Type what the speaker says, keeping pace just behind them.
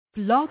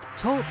Blog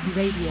Talk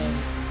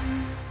Radio.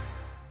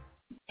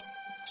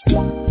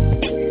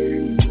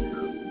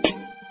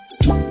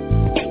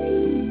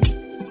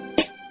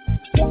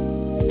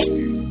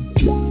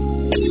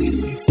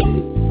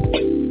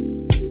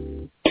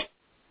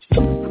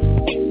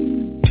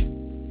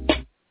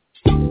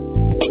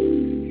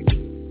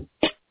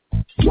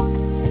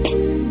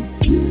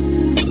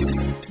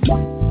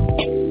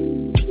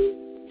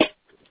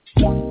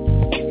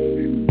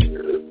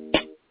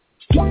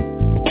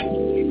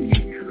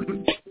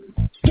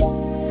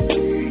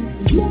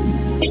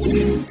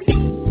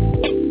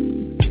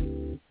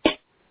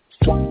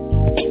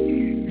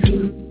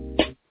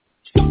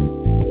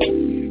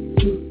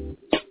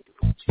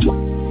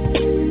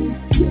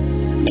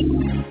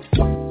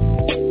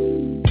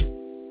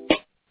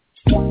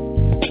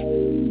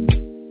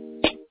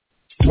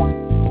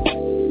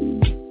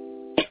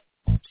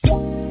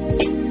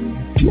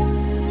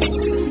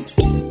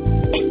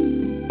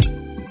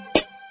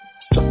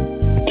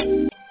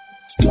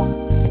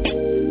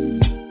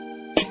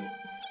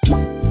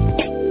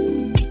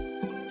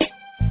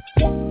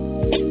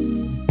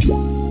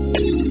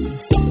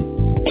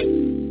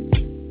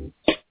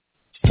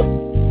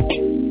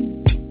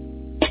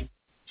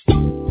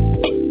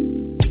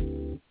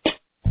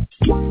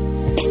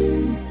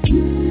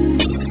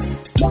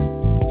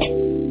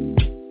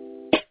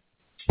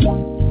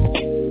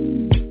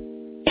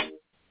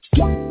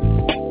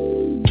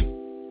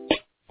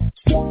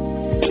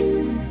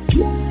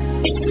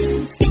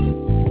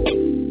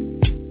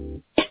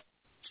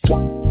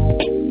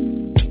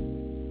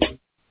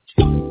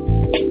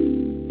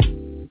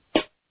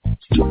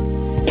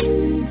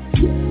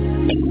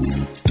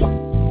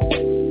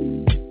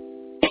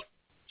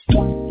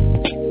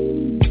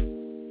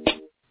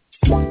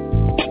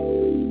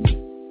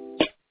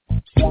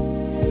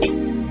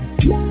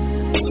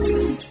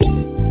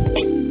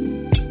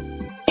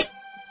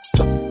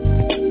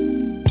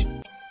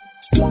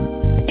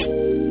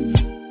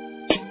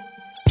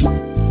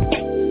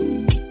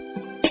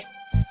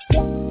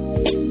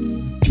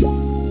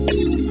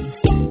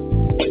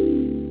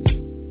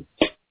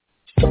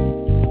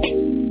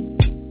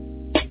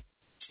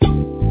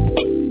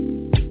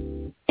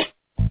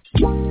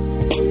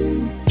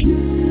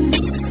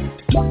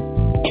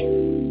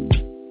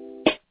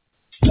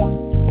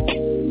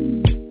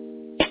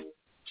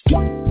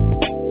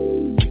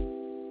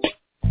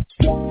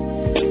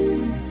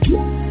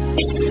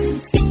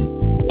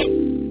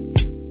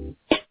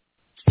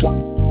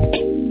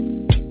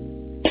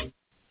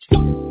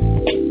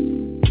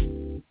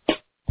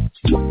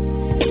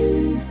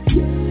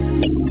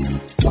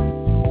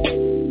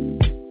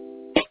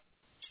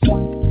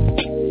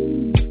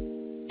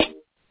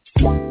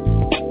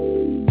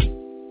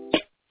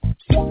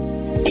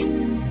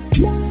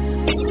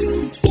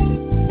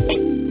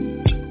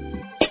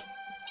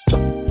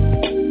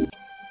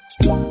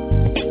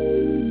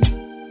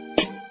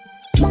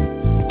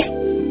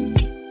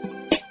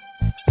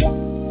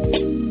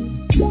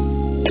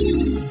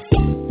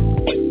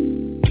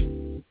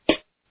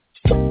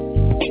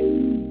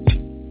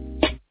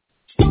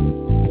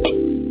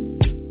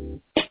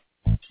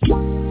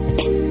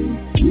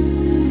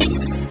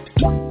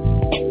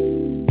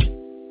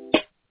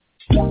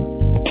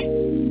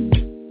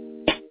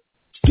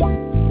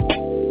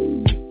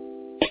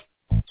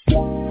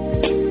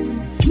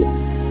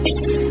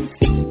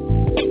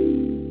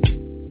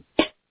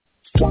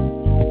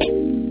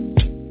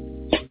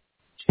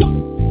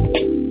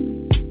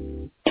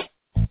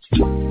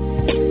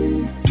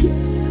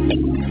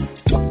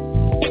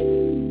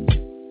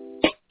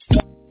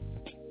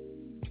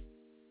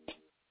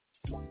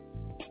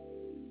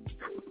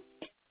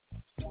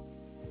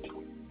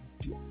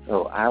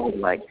 So I would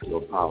like to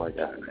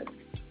apologize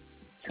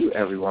to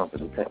everyone for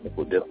the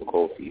technical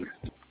difficulties.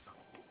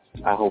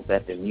 I hope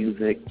that the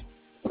music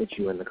puts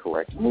you in the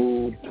correct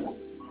mood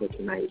for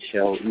tonight's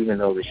show, even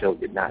though the show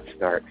did not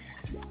start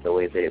the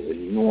way that it would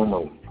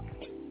normally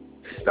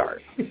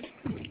start.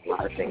 A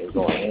lot of things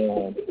going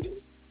on.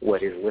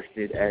 What is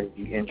listed as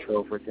the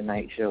intro for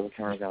tonight's show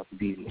turns out to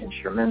be the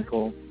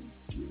instrumental.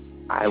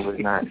 I was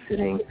not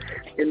sitting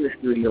in the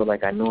studio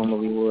like I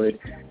normally would,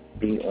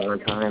 be on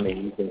time,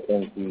 and you can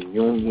thank the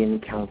Union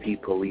County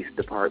Police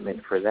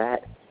Department for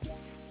that.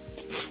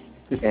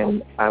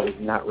 And I was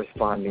not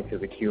responding to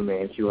the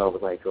Q-Man queue. I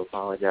would like to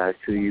apologize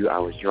to you. I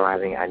was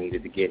driving. I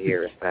needed to get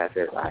here as fast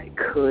as I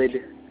could,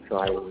 so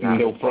I was not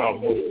no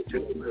problem to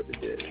the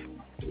privileges.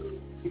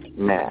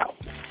 Now,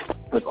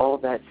 with all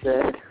that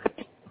said,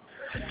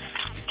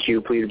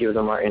 Q, please give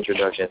them our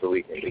introduction so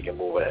we can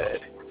move ahead.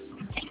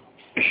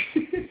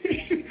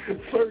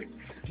 First,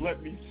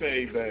 let me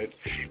say that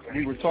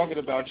we were talking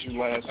about you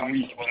last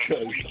week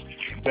because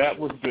that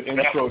was the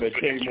intro that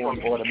came on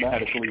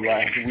automatically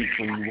last week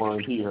when you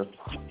weren't here.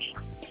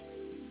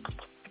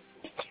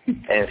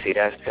 And see,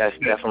 that's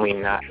definitely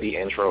not the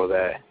intro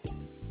that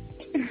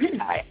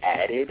I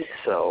added,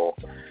 so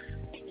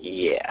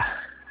yeah.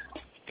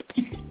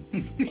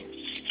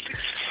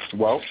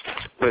 Well,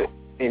 but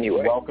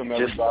anyway, welcome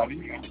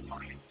everybody.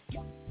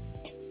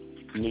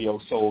 Neo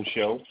Soul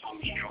Show.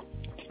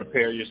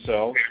 prepare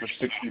yourselves for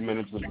 60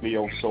 minutes of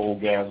Neo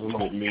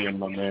Soulgasm with me and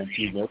my man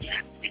T-Mitch.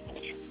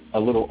 A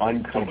little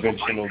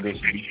unconventional this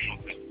week,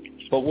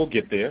 but we'll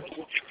get there.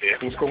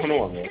 What's going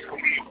on, man?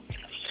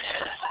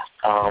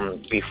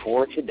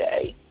 Before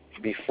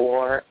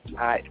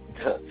I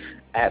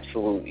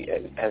absolutely,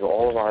 as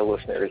all of our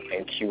listeners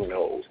and Q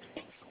knows,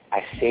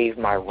 I save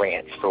my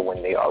rants for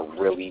when they are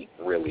really,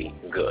 really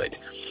good.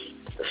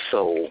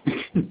 So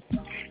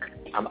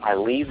I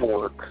leave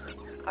work,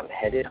 I'm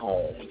headed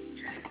home,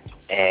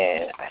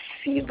 and I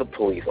see the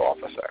police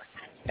officer,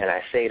 and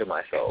I say to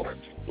myself,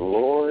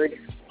 Lord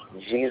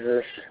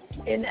Jesus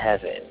in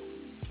heaven,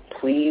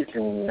 please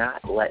do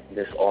not let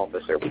this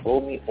officer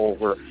pull me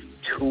over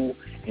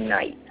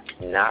tonight,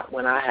 not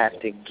when I have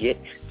to get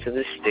to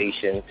the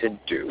station to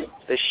do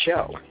the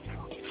show.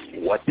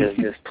 What does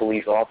this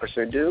police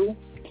officer do?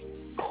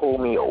 Pull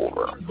me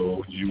over.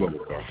 Pull you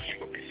over.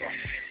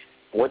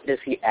 What does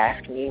he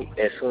ask me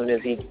as soon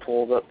as he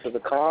pulls up to the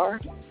car?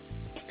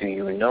 Do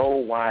you know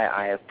why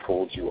I have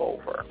pulled you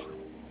over?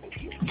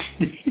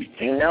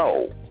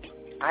 No,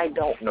 I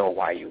don't know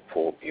why you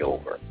pulled me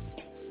over.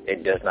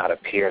 It does not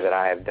appear that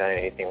I have done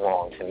anything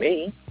wrong to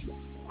me.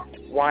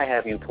 Why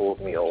have you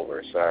pulled me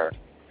over, sir?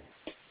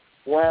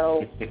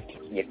 Well,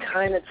 you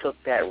kind of took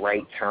that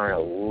right turn a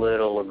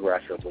little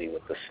aggressively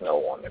with the snow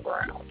on the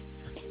ground.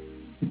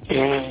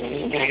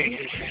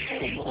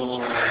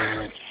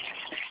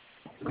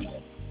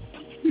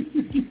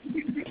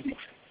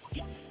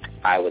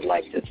 I would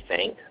like to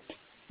thank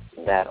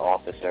that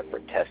officer for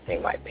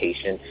testing my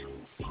patience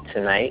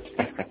tonight.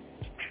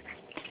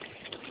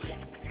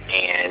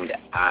 And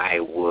I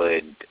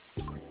would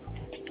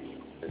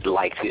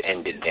like to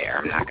end it there.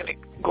 I'm not going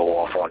to go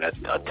off on a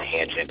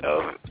tangent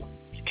of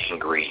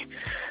angry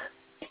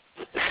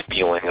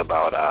spewing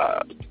about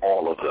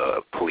all of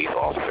the police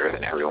officers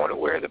and everyone who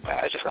wears a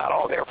badge. It's not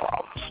all their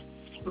problems.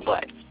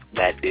 But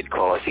that did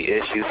cause the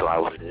issue, so I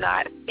was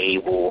not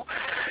able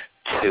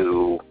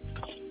to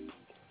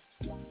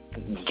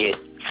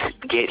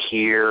get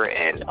here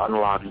and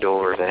unlock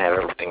doors and have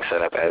everything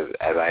set up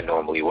as I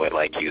normally would.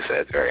 Like you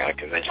said, it's very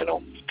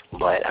unconventional.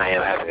 But I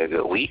am having a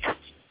good week.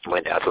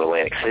 Went down to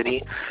Atlantic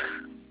City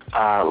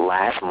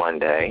last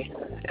Monday,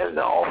 and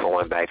also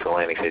went back to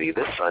Atlantic City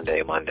this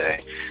Sunday,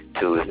 Monday,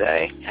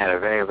 Tuesday. Had a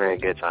very, very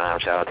good time.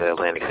 Shout out to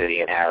Atlantic City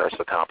and Harris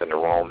for comping the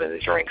room and the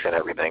drinks and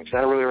everything. Just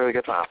had a really, really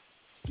good time.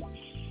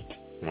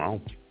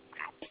 Wow.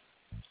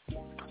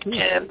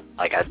 And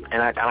I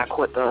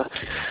caught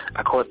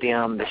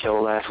the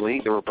show last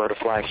week, the Roberta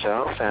Flack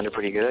show. Sounded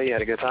pretty good. You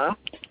had a good time?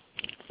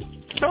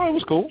 Oh, it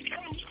was cool.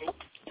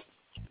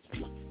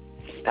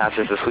 Now,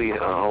 since the sweet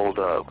hold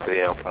up,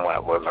 from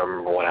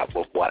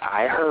what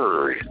I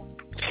heard,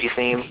 she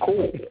seemed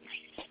cool.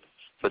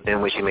 But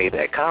then when she made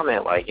that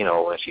comment, when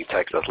she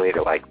texted us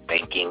later,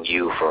 thanking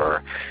you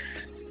for,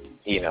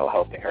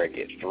 helping her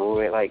get through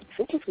it,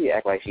 simply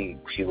act like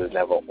she was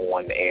never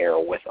on the air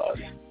with us.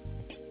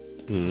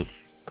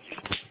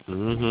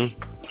 Mm-hmm.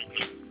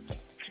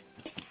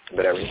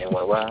 But everything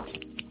went well?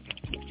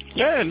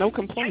 Yeah, no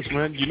complaints,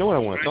 man. You know what I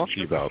want to talk to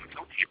you about.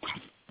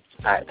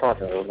 All right, talk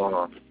to me. What's going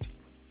on?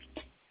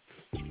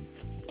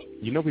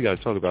 You know we got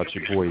to talk about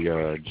your boy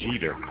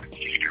Jeter.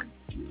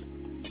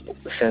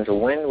 Since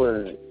when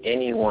was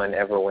anyone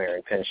ever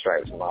wearing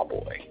pinstripes, my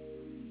boy?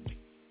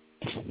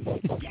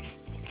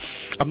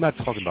 I'm not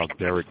talking about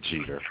Derek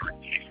Jeter.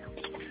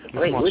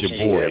 Wait, which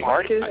Jeter?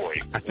 Marcus?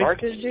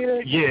 Marcus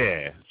Jeter?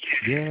 Yeah.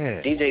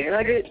 DJ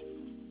Nugget?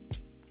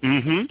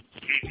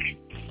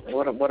 Mm-hmm.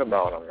 What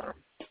about him, man?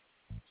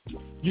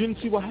 You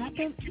didn't see what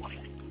happened?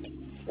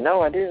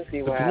 No, I didn't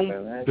see what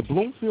happened, man. The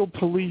Bloomfield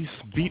police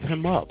beat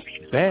him up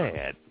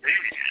bad.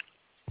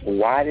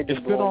 Why did the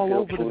It's been all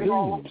over police?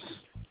 the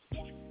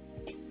news.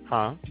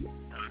 Huh?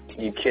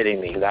 You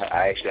kidding me?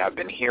 I've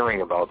been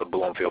hearing about the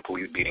Bloomfield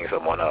police beating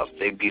someone up.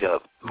 They beat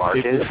up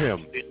Marcus.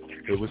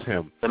 It was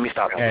him. Let me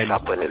stop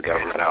putting this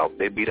government out.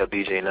 They beat up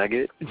DJ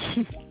Nugget.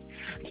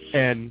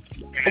 And,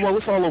 well,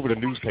 it's all over the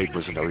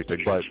newspapers and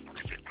everything, but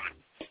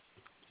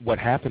what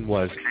happened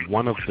was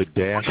one of the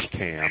dash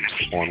cams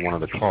on one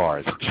of the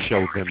cars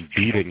showed them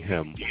beating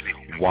him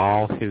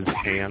while his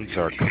hands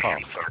are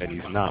cuffed and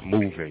he's not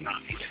moving.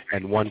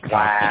 And one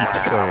cop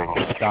keeps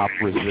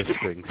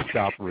saying,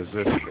 stop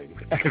resisting,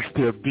 as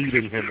they're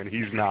beating him and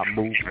he's not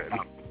moving.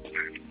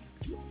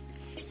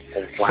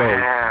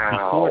 Wow.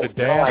 So before the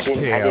dash cam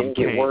I didn't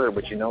get word,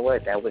 but you know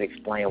what? That would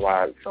explain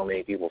why so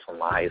many people from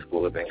my high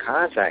school have been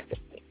contacting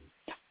me.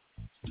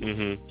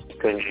 Mm-hmm.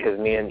 Because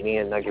me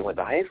and Nugget went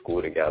to high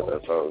school together,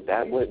 so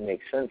that would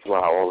make sense why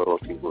all of those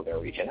people have been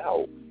reaching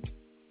out.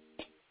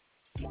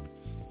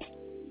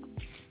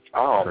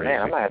 Oh Crazy.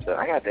 man, I'm gonna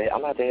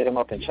have to hit him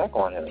up and check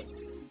on him.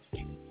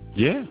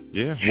 Yeah.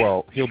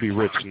 Well, he'll be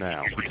rich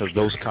now because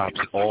those cops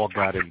all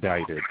got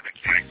indicted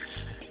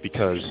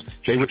because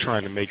they were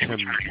trying to make him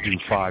do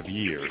 5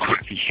 years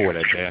before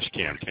that dash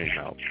cam came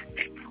out.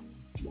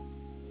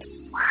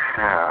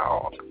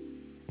 Wow.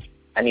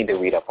 I need to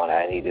read up on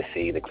that. I need to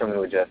see the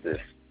criminal justice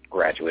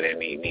graduate in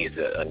me needs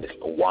to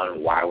understand,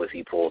 one, why was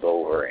he pulled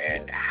over,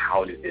 and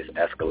how did this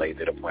escalate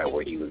to the point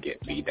where he was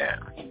getting beat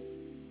down?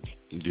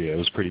 Yeah, it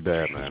was pretty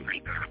bad, man.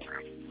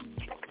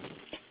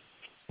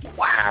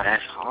 Wow,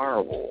 that's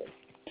horrible.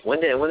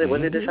 When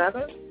did this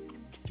happen?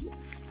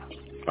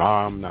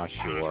 I'm not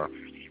sure,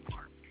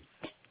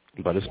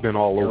 but it's been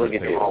all over the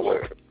place.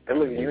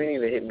 Look, you didn't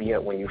even hit me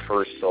up when you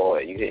first saw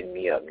it. You hitting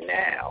me up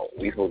now.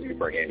 We supposed to be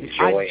bringing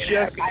joy and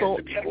happiness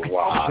to people's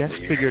lives. I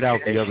just figured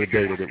out the other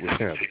day that it was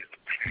him.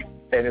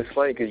 And it's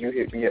funny because you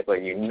hit me up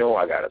like,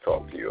 I got to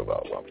talk to you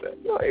about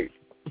something. Like,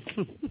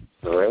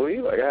 really?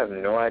 Like, I have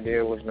no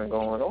idea what's been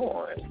going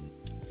on.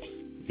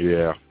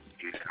 Yeah.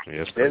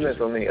 There's been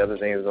so many other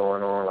things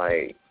going on,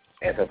 like,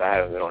 and since I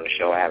haven't been on the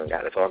show, I haven't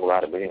gotten to talk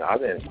about it. But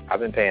I've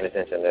been paying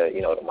attention to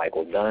the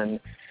Michael Dunn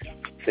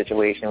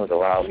situation with the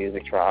loud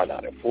music trial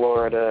down in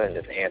Florida, and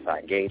this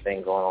anti-gay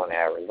thing going on in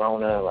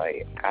Arizona.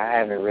 Like,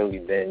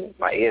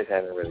 my ears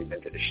haven't really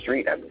been to the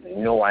street. I have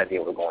no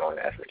idea what's going on in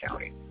Essex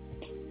County.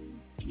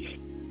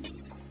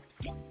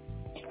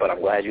 But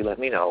I'm glad you let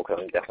me know,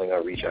 because I'm definitely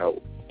going to reach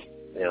out.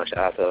 Shout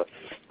out to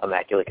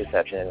Immaculate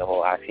Conception and the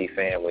whole IC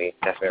family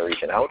that's been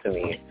reaching out to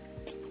me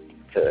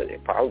to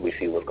probably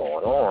see what's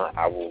going on.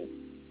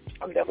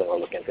 I'm definitely going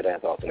to look into that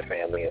and talk to the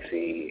family and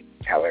see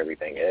how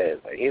everything is.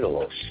 Like, he's a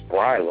little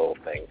spry little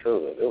thing,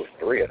 too. There was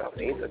 3 of them.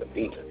 He took a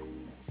beating.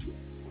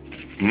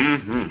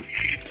 Mm-hmm.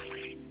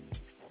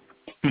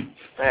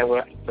 Hey,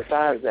 well,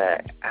 besides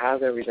that,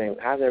 how's everything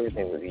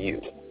with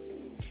you?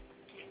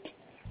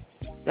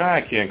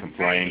 I can't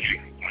complain.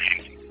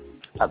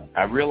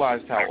 I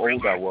realized how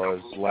old I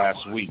was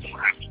last week.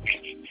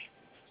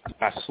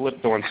 I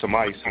slipped on some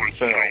ice and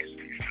fell.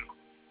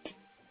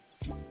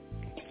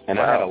 And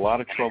I had a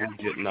lot of trouble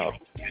getting up.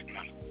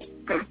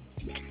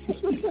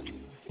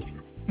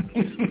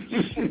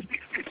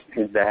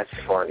 That's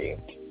funny.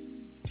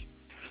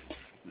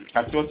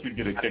 I thought you'd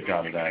get a kick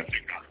out of that.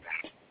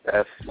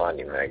 That's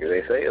funny, man, because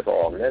they say it's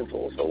all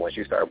mental. So once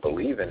you start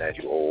believing that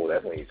you're old,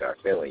 that's when you start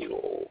feeling you're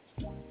old.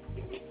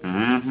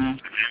 Mm-hmm.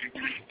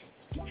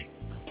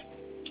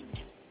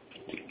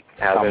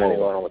 How's everything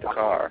going on with the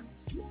car?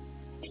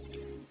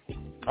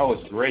 Oh,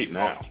 it's great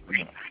now.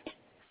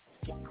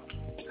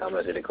 How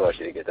much did it cost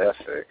you to get that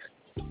fixed?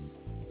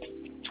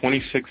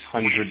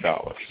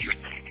 $2,600.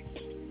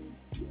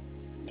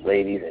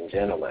 Ladies and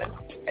gentlemen,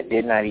 I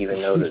did not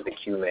even know that the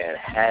Q-Man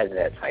had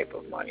that type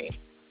of money.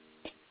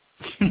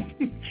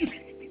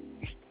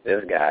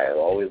 This guy is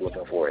always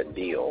looking for a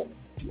deal,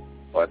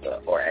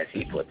 or as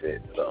he puts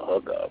it, the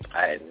hookup.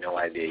 I had no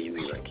idea you were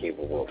even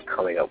capable of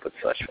coming up with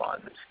such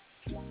funds.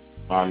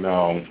 I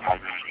know.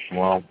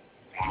 Well,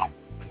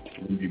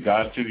 you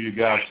got to.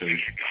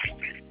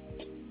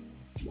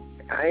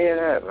 I hear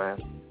that, man.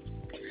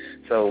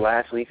 So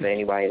last week, for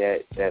anybody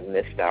that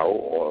missed out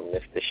or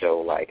missed the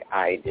show like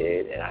I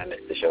did, and I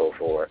missed the show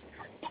for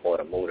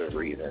automotive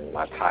reasons,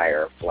 my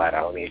tire flat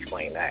out, let me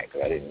explain that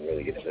because I didn't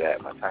really get into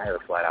that. My tire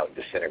flat out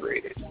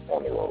disintegrated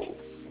on the road.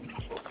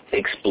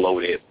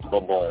 Exploded,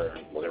 boom,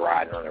 was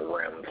riding on the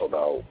rim for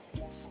about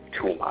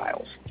 2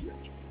 miles.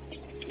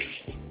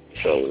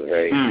 So it was a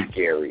very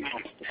scary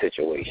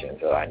situation.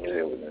 So I knew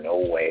there was no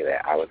way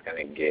that I was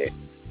going to get,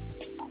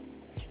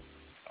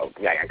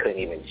 I couldn't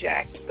even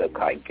jack the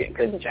car. I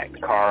couldn't jack the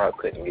car. I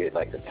couldn't get,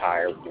 the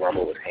tire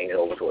rubber was hanging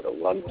over to the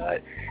lug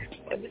nut,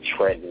 and the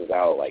tread was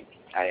out.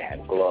 I didn't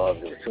have gloves.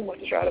 It was too much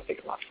to try to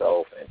fix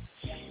myself, and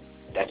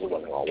that just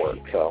wasn't going to work.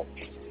 So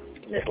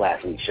this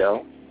last week's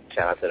show,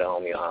 shout out to the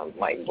homie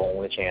Mike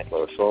Boone, the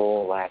Chancellor of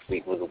Soul. Last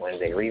week was a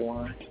Wednesday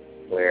Rewind,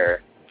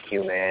 where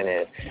Q-Man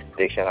and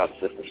big shout out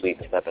to Sister Sweet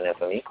and Stepping In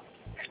For Me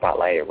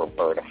spotlighted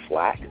Roberta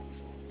Flack.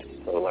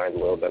 So we learned a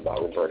little bit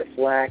about Roberta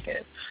Flack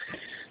and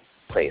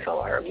played some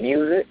of her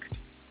music.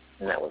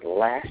 And that was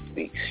last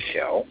week's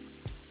show.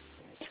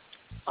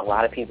 A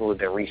lot of people have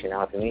been reaching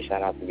out to me.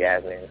 Shout out to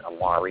Yasmin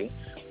Amari,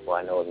 who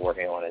I know is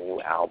working on a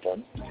new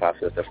album. Shout out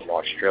to sister from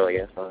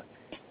Australia for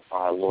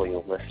our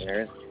loyal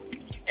listeners.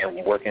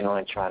 And working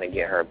on trying to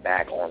get her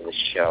back on the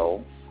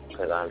show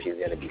because she's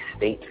going to be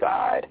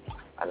stateside,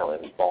 I know,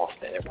 in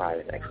Boston in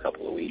probably the next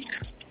couple of weeks.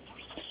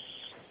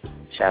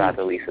 Shout out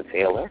to Lisa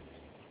Taylor,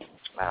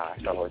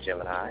 fellow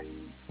Gemini,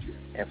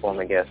 and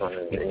former guest on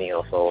the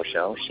Neo Soul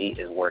Show. She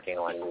is working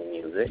on new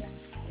music.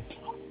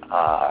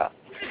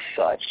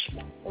 Such.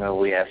 Remember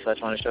we had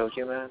Such on the show,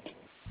 Q-Man?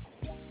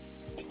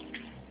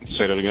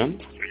 Say that again?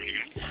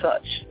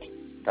 Such.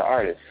 The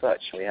artist,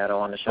 Such. We had her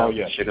on the show. Oh,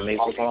 yes. Sugar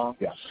Maple song.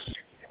 Yes.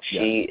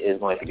 She is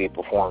going to be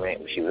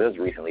performing. She was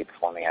recently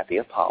performing at the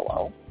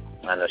Apollo.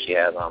 I know she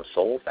has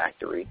Soul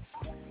Factory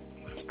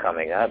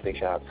coming up. Big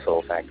shout out to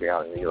Soul Factory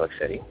out in New York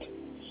City.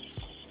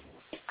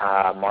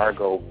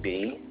 Margot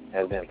B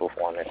has been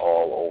performing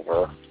all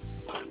over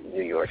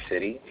New York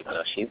City. I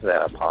know she's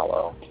at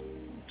Apollo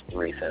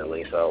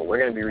recently. So we're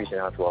going to be reaching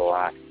out to a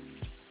lot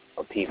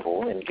of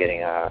people and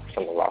getting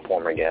some of our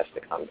former guests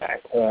to come back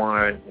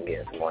on and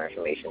getting some more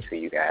information to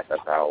you guys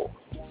about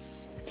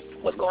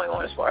what's going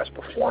on as far as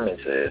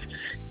performances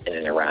in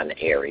and around the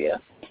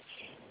area.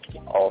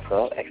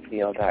 Also,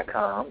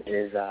 XPL.com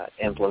is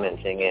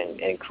implementing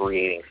and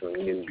creating some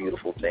new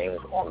beautiful things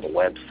on the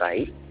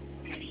website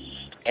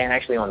and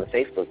actually on the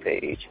Facebook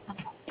page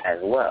as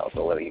well.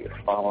 So whether you're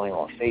following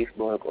on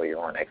Facebook or you're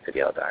on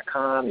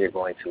XPL.com, you're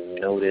going to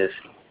notice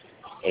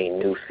a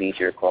new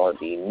feature called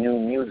the New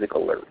Music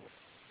Alert,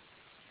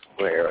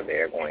 where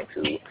they're going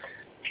to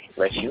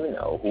let you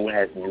know who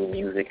has new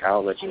music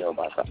out, let you know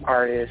about the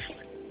artist,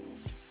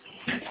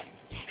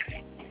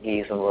 give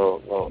you some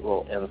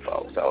little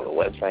info. So the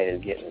website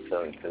is getting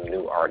some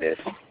new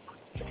artists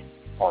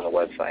on the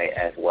website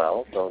as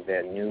well. So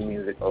their new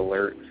music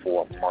alert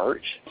for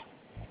March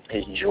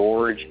is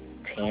George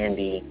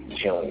Tandy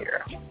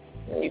Jr.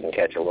 And you can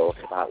catch a little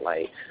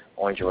spotlight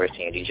on George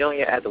Tandy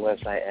Jr. at the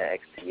website at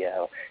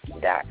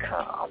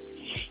xpl.com.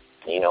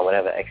 You know,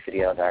 whenever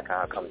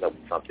xpl.com comes up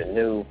with something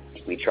new,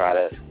 we try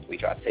to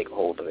take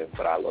hold of it and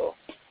put our little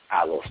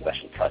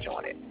special touch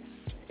on it.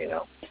 You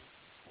know,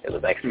 it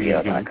was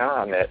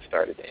xpl.com that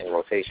started the In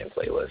Rotation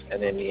playlist,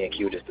 and then me and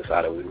Q just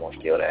decided we were going to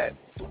steal that,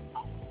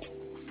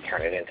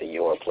 turn it into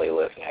your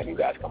playlist, and have you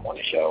guys come on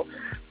the show.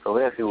 So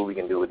let's see what we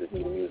can do with this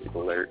new music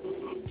alert.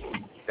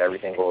 If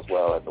everything goes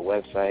well at the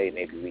website,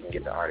 maybe we can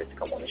get the artist to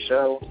come on the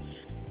show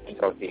and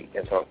talk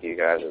to you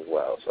guys as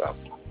well. So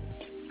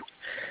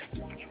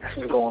that's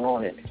what's going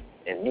on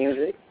in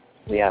music.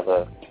 We have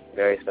a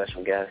very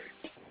special guest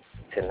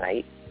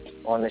tonight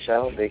on the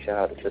show. Big shout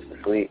out to Sister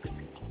Sweet.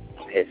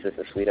 Hit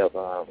Sister Sweet up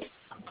about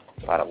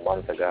a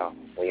month ago.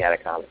 We had a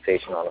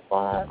conversation on the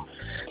phone.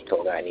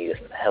 Told her I needed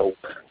some help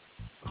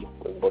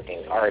with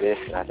booking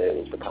artists, and I said it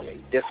was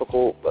becoming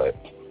difficult, but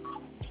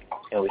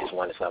we just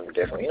wanted something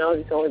different. You know,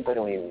 it's only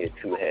better when you can get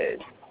two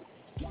heads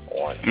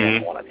on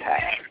a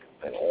task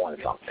and on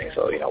something.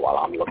 So, you know, while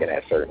I'm looking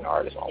at certain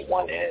artists on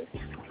one end,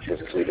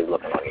 Sister Sweet is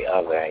looking on the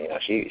other, and, you know,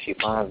 she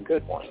finds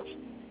good ones.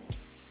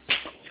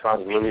 She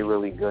finds really,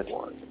 really good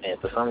ones. And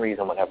for some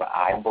reason, whenever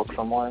I book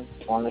someone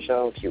on the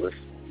show, she was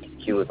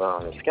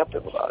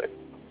skeptical about it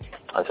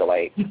until,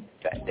 like,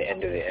 at the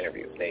end of the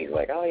interview. Then he's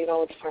like, oh, you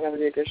know, it's turned out to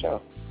be a good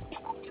show.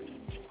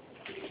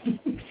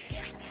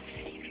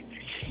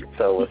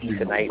 So with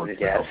tonight's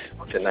guest,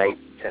 tonight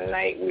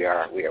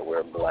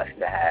we're blessed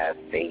to have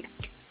Fayth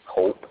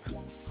Hope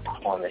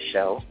on the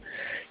show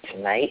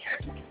tonight.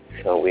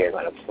 So we are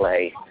going to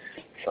play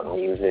some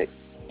music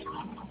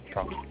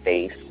from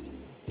Fayth,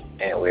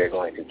 and we're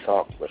going to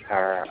talk with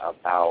her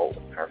about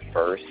her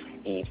first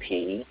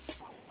EP,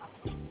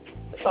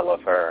 some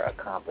of her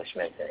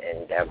accomplishments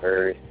and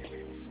endeavors,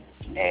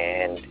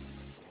 and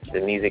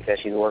the music that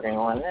she's working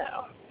on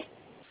now.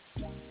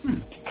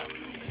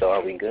 So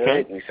are we good?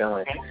 Okay.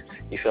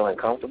 You feeling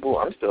comfortable?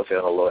 I'm still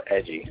feeling a little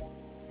edgy.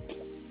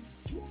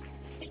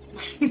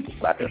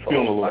 About this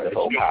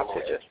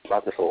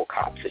whole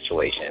cop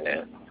situation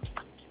and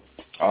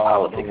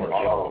politics in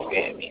general.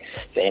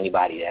 To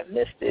anybody that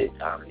missed it,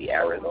 the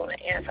Arizona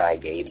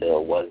anti-gay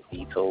bill was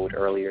vetoed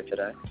earlier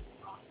today.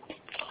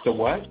 The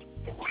what?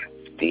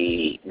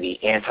 The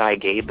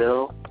anti-gay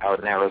bill out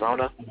in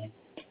Arizona.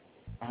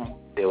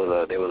 There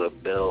was a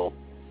bill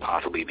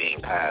possibly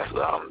being passed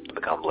to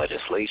become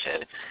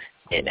legislation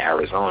in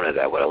Arizona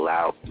that would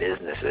allow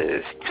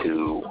businesses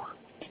to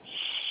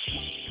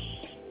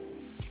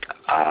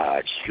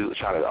I was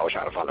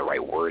trying to find the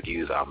right word to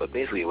use, but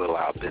basically it would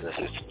allow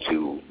businesses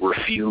to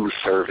refuse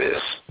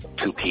service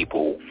to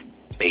people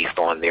based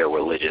on their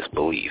religious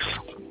beliefs.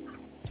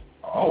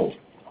 Oh.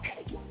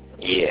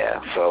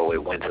 Yeah, so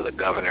it went to the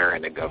governor,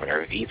 and the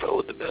governor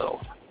vetoed the bill,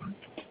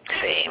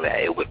 saying that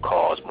it would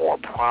cause more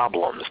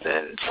problems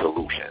than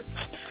solutions.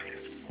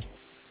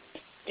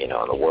 You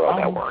know, in the world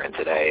that we're in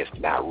today, it's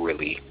not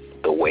really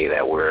the way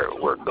that we're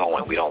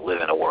going. We don't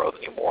live in a world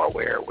anymore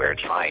where we're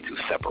trying to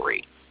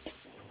separate.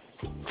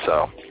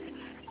 So,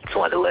 just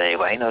wanted to let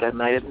anybody know that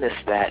might have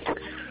missed that.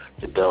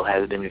 The bill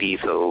has been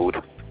vetoed,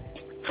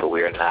 so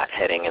we're not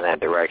heading in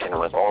that direction.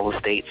 With all the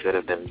states that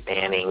have been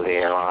banning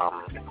their,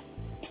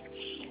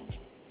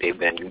 they've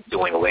been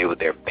doing away with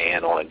their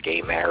ban on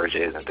gay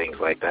marriages and things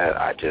like that.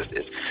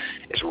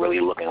 It's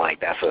really looking like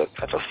that's a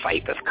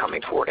fight that's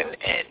coming toward an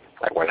end.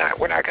 Like we're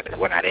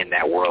not in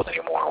that world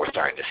anymore. We're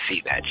starting to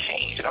see that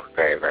change, and I'm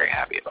very, very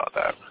happy about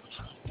that.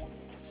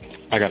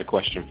 I got a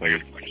question for you.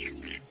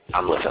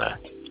 I'm listening.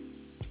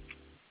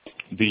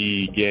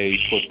 The gay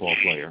football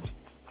player,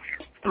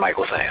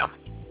 Michael Sam.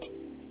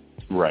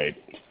 Right.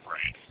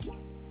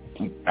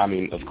 I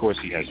mean, of course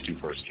he has two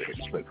first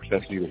picks, but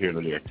that's neither here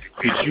nor there.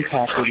 Did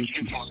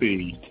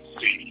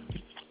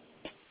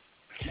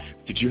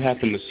you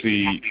happen to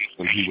see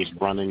when he was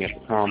running at the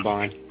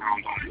combine?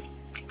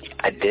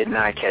 I did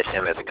not catch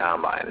him at the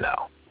combine,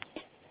 no.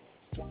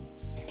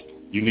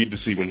 You need to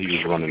see when he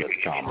was running at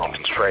the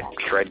combine.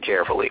 Tread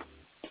carefully.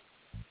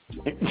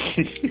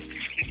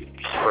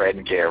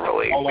 Tread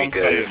carefully. All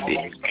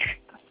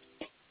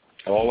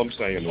I'm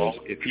saying is,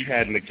 if he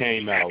hadn't have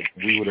came out,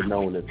 we would have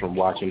known it from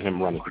watching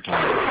him run at the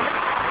combine.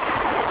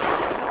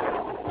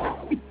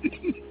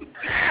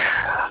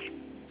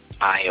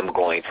 I am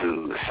going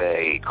to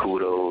say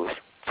kudos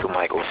to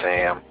Michael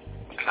Sam.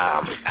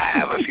 I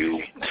have a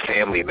few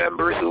family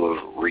members who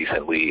have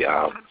recently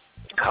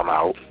come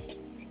out,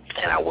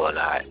 and I will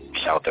not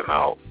shout them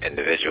out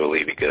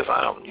individually because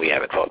we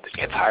haven't talked to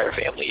the entire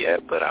family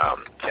yet, but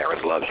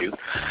Terrence loves you.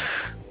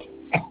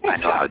 I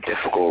know how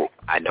difficult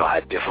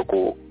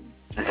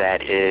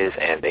that is,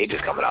 and they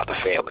just coming out the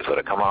family. So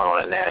to come out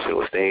on a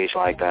national stage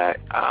like that,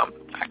 I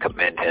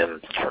commend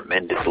him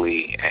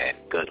tremendously, and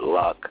good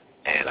luck.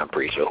 And I'm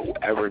pretty sure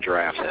whoever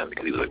drafts him,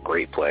 because he was a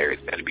great player, is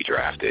going to be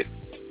drafted.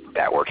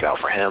 That works out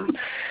for him.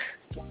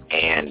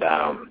 And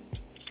I'm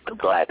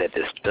glad that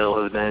this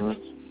bill has been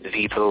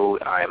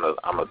vetoed.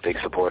 I'm a big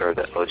supporter of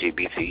the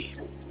LGBT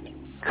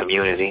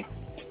community.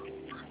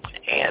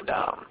 And,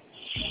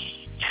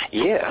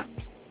 yeah.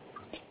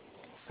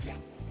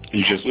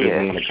 You just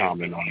didn't want to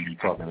comment on you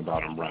talking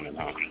about him running,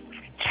 huh?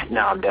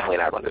 No, I'm definitely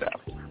not going to do that.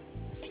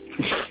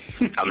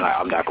 I'm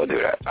not going to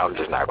do that. I'm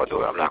just not going to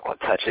do it. I'm not going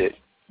to touch it.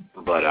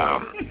 But I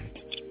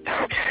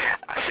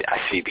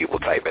see people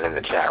typing in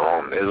the chat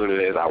room. It is what it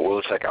is. I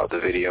will check out the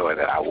video, and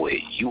then I will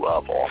hit you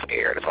up off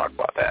air to talk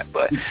about that.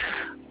 But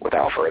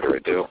without further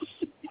ado,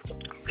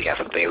 we got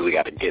some things we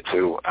got to get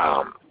to.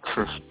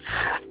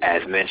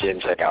 As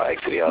mentioned, check out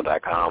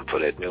xtdl.com for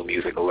the new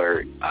music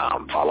alert.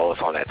 Follow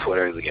us on that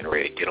Twitter. We're getting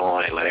ready to get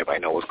on and let everybody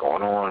know what's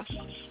going on,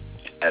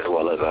 as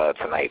well as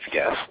tonight's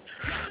guest.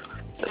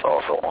 It's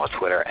also on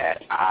Twitter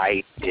at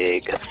I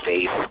Dig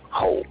Fayth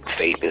Hope.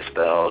 Fayth is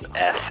spelled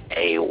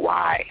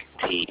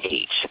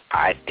Fayth.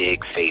 I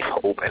Dig Fayth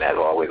Hope. And as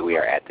always, we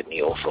are at the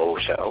Neo Soul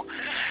Show.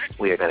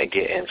 We are going to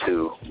get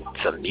into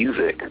some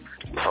music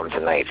from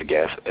tonight's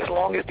guest, as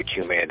long as the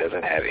Q-Man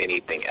doesn't have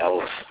anything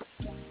else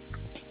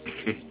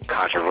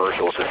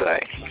controversial to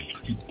say.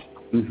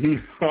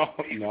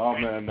 No,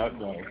 man, no.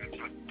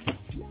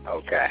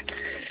 Okay.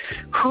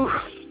 Whew.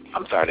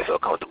 I'm sorry to feel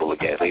comfortable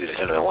again. Ladies and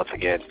gentlemen, once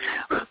again,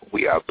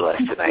 we are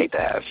blessed tonight to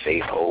have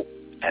Fayth Hope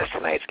as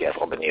tonight's guest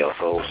on the Neo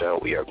Soul Show.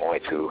 We are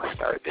going to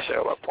start the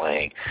show by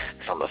playing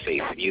some of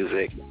Fayth's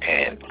music.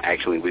 And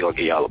actually, we're going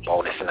to give y'all a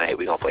bonus tonight.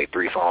 We're going to play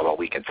 3 songs while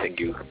we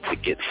continue to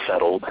get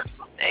settled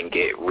and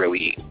get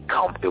really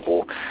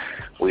comfortable.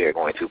 We are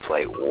going to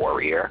play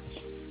Warrior.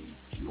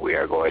 We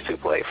are going to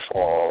play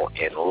Fall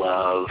in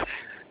Love.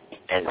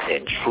 And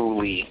then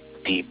Truly,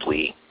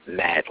 Deeply,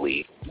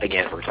 Madly.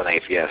 Again, from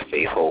tonight's guest,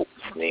 Fayth Hope,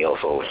 Neo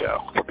Soul Show.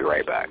 We'll be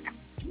right back.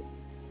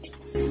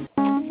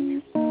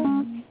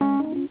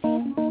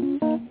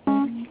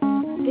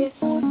 This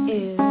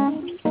is a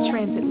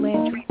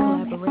transatlantic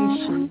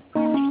collaboration.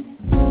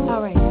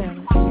 All right,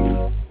 fellas.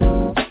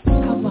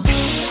 Come on.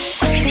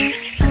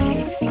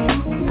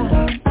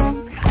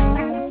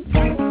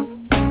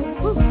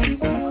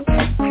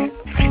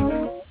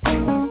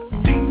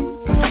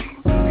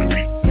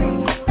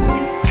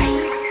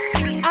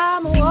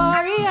 I'm a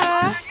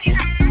warrior.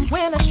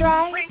 When I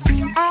strike,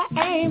 I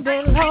aim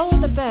below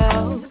the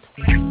belt.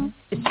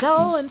 It's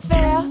so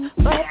unfair,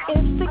 but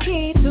it's the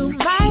key to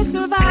my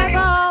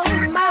survival.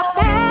 My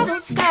battle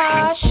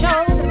scars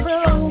show the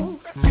proof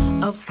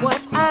of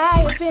what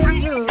I have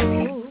been through.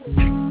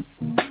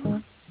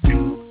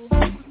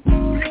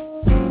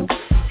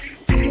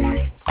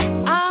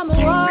 I'm a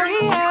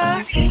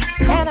warrior,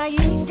 and I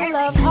used to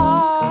love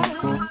hard.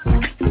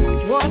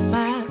 Wore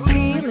my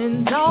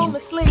feelings on my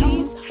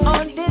sleeves,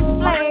 on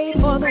display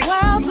for the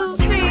world to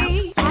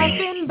see. I've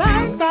been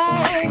burned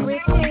by angry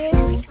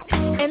tears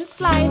and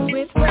sliced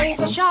with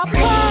razor sharp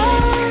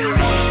words.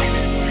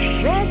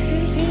 Rest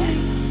in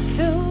peace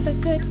to the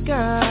good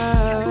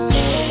girl.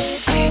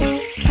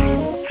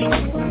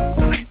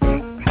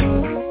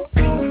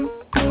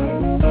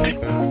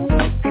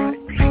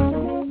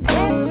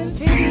 Rest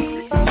in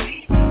peace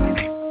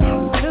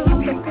to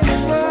the good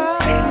girl.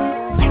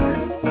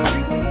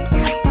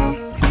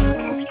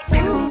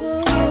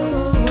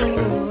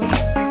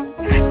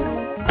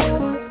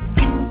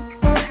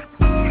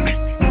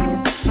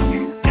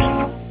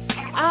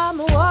 I'm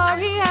a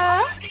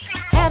warrior,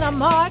 and I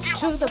march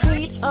to the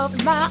beat of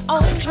my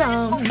own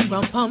drum.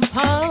 Rum pum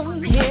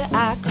pum, here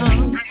I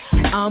come.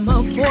 I'm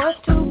a force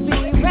to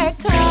be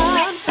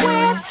reckoned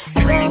with.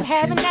 I don't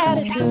have an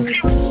attitude,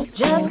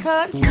 just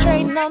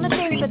concentrating on the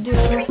things I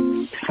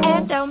do,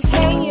 and I'm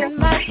paying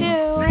my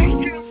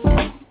dues.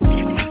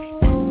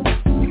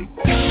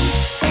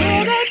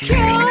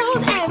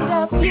 Ridiculed and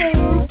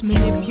abused,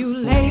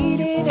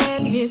 manipulated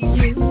and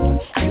misused,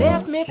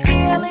 left me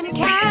feeling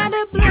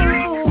kinda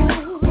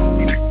blue.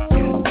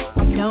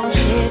 Don't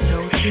shed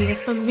no tears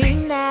for me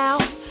now,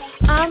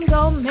 I'm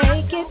gonna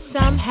make it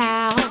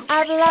somehow.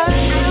 I've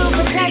learned to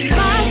protect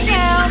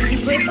myself,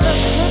 put the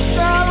good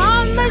girl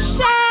on the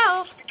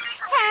shelf.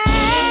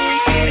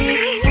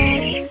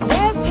 Hey,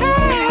 let's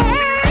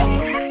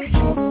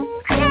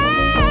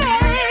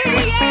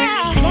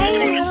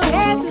lay your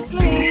head to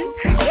sleep.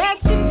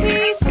 Rest in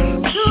peace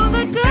to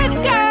the good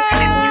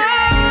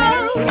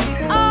girl.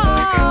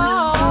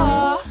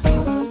 Oh,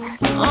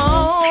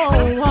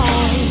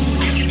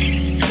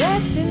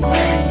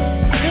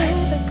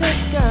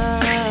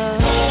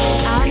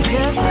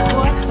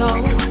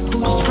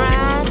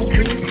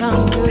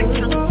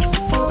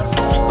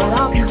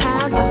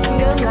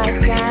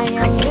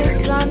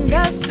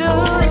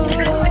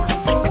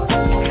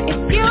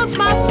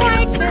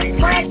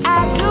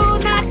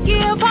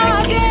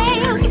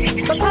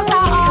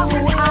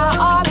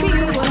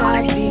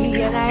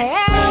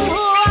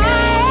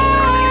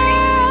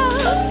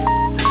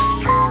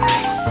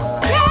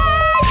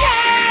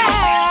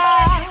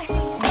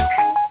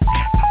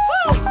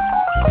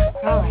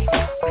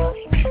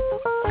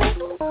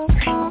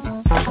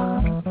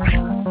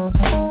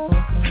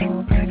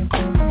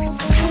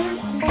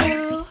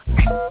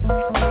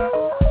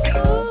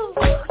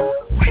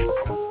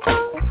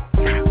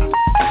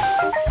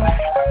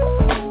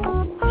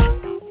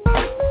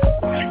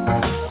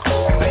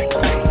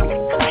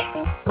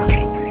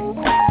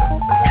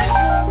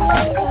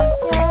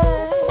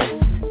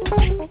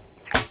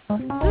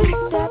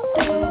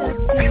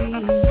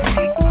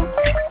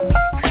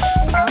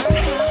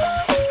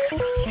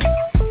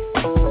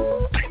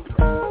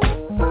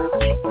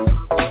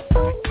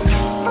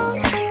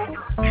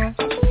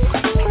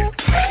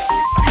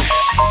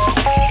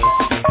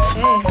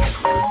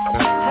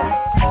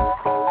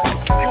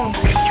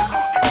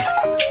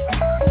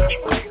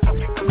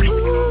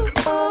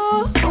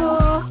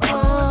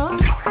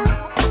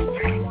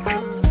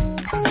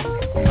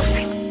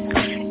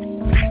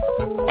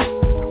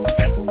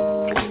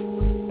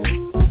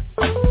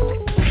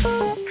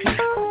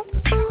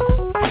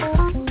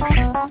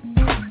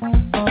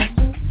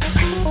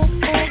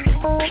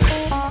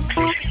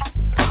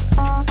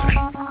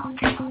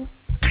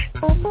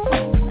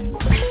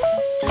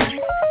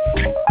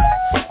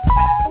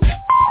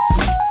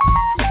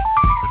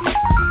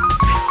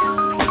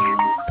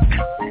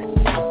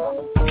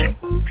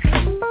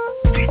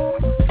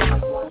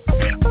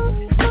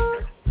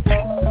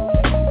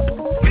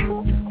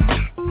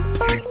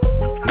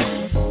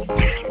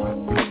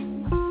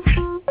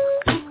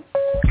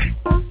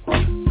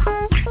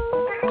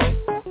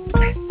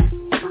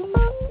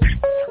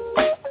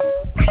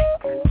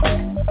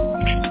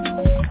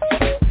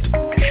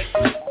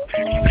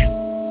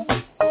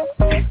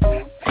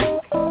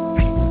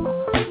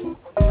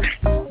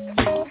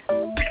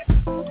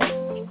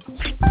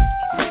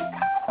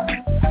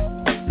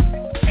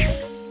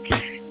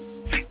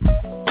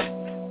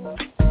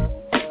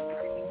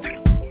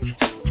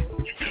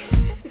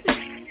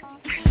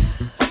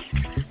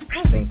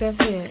 That's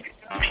it.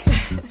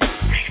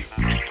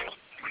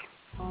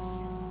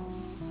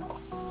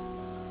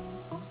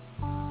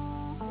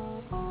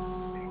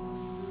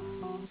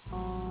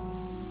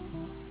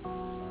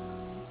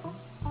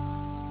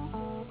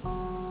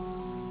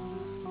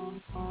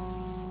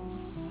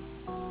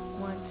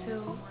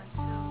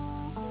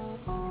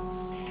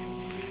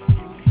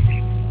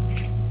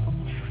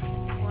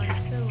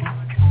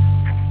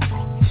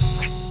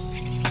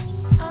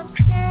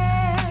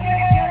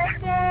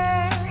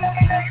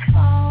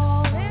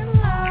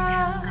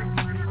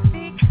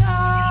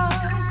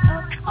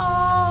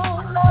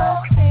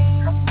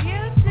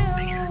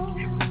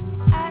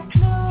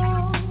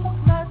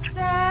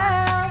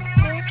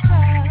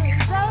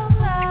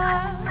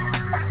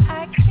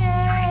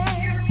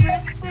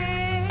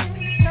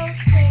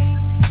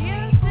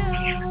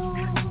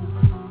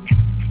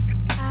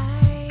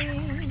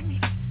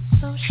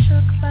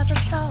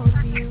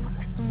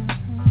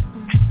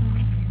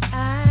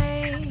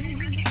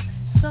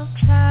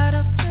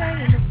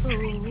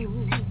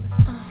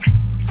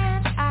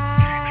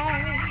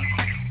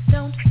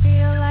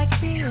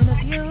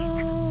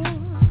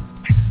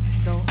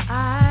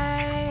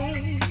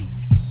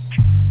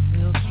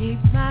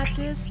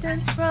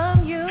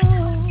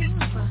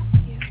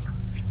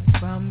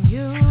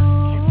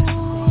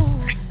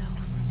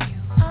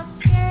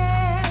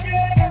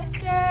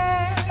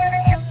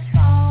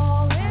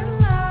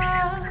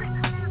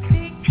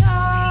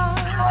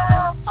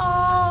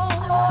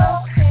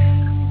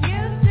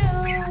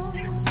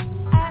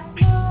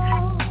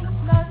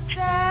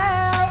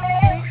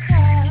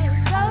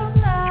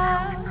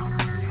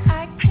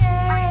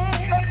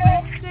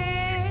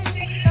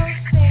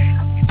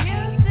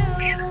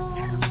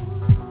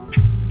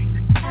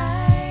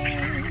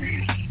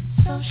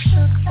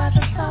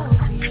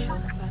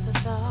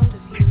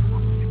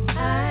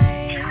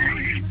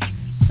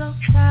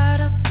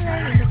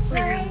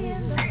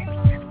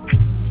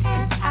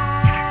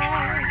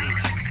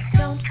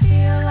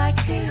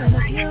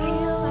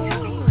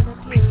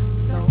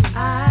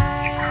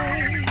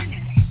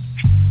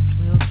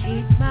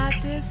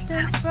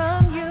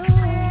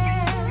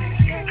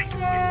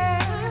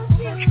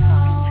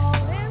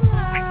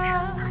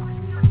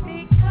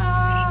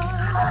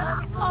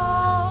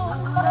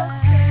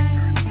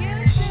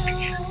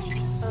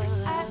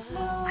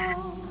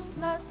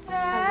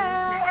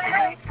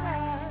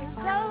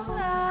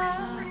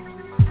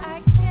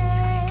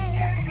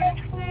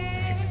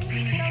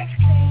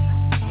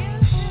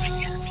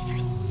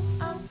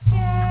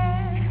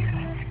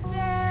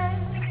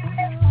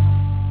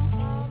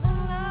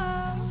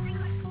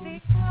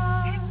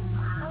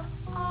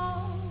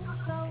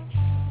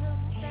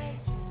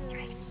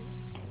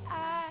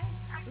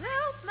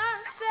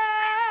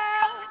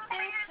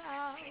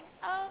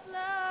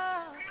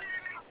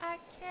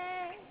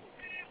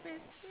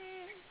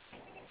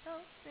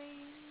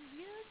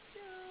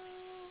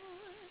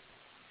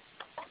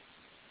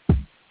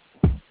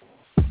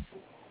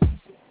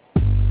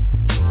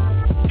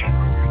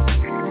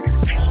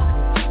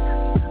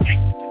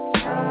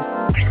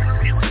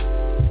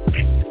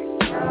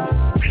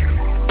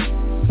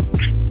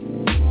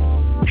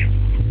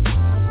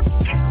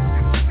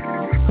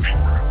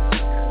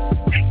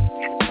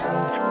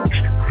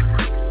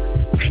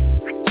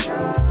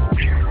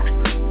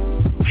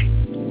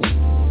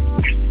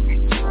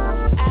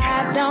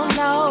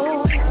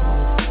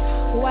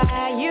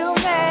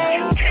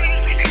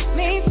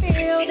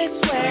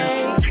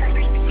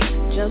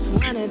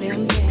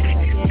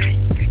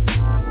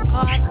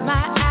 Caught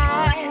my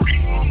eyes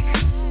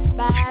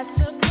by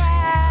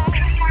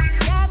surprise,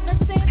 got the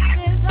sense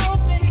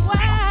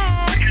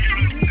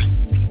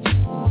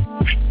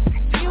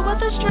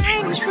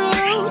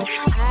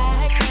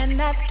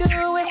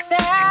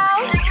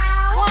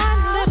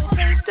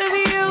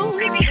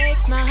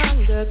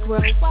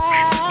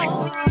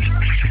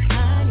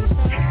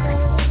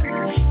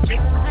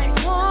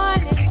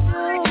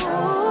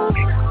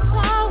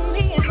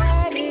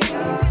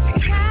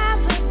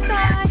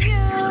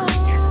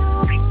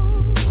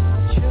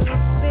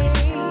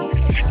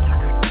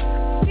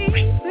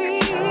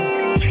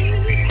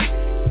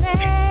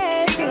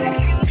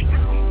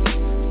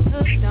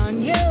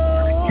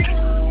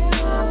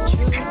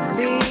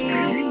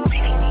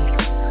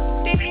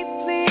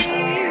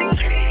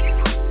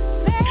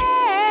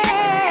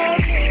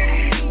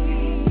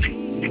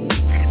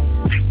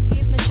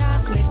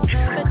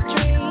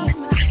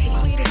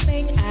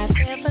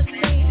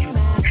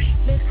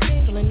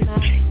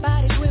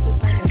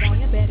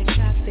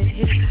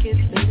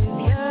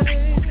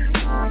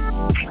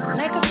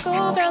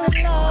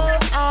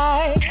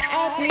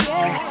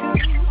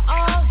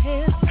all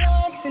his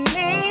wants and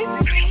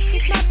needs.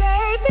 He's my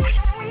baby,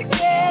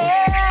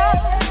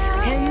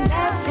 yeah. And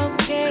that's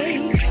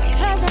okay,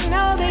 'cause I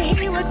know that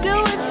he would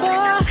do it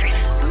for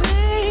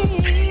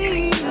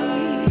me.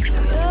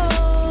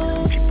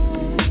 Oh.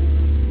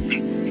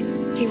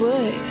 He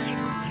would.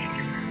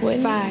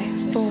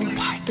 5, 4,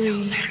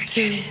 3,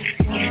 2,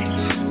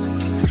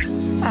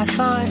 1. I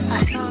thought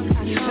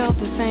you felt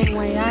the same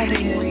way I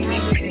did.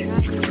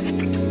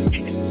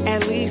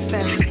 At least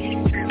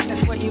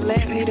that's what you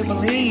led me to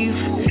believe.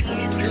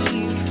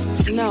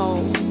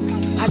 No,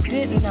 I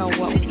didn't know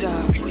what was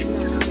up.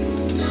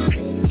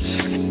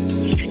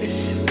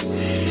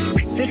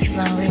 This is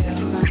unreal.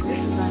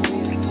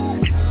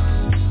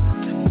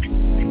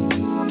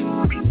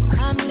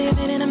 I'm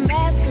living in a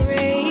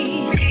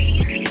masquerade.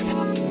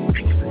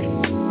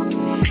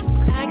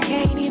 I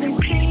can't even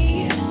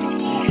see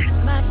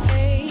my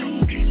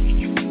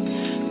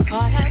face.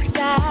 Caught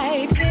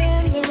outside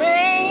in the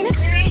rain.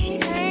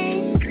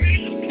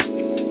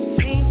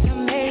 Seems to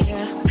make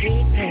a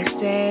big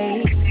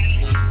mistake.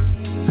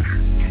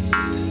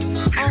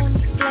 On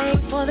display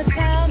for the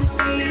town to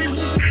see.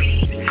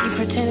 You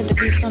pretended to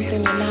be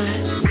something you're not.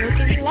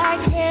 Looking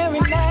like Mary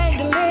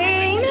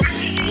Magdalene.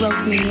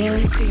 Roped me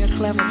into your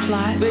clever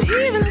plot. But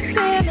even a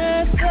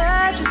sinner such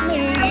as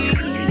me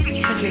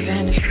took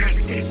advantage of my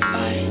sweet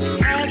spot.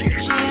 Had the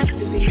chance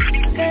to be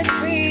set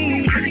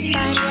free.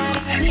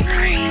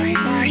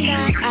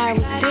 I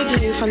was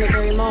digging you from the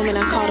very moment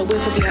I caught a whiff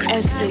of your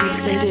essence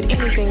and did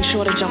anything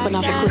short of jumping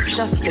off a cliff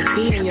just to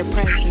be in your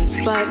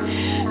presence. But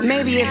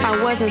maybe if I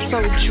wasn't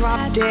so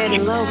drop dead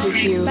in love with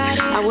you,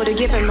 I would have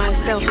given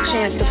myself a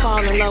chance to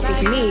fall in love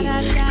with me,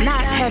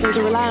 not having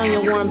to rely on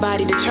your warm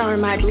body to turn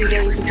my blue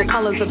days into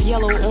colors of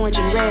yellow, orange,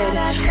 and red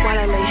while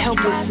I lay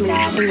helplessly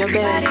in your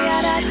bed.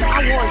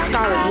 I wore a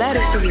scarlet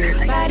letter for you,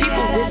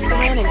 people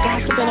whispering and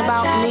gossiping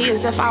about me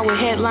as if I were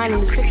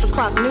headlining the 6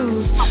 o'clock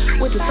news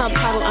with the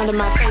subtitle under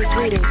my face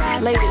reading,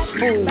 latest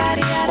fool,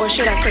 or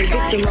should I say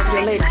victim of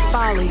your latest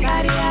folly, a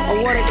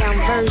watered down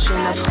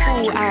version of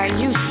who I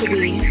used to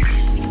be.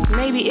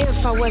 Maybe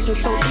if I wasn't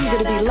so eager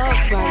to be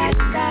loved by you,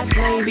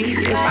 maybe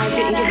if I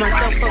didn't give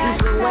myself so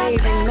easily away,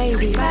 then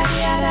maybe,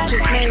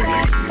 just maybe,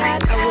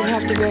 I wouldn't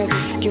have to bear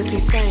this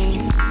guilty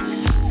stain.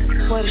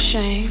 What a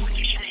shame.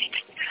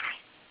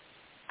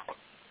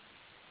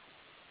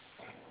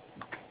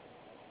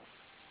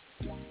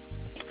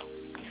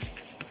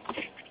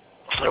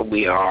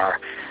 We are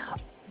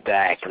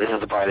back. This is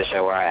the part of the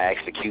show where I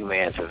ask the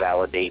Q-Man to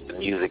validate the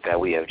music that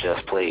we have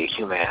just played.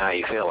 Q-Man, how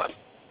you feeling?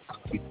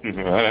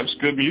 That's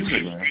good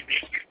music, man.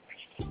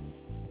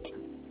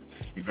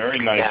 Very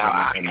nice.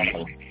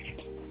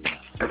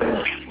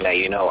 Now,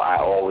 you know, I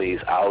always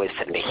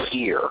tend to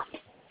hear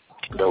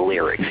the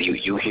lyrics.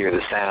 You hear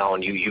the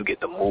sound, you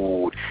get the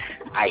mood.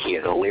 I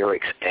hear the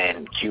lyrics,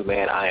 and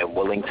Q-Man, I am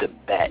willing to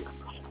bet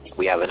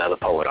we have another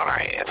poet on our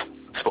hands.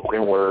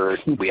 Spoken word,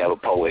 we have a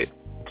poet.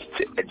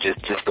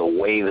 Just the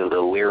way that the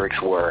lyrics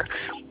were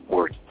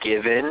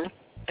given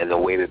and the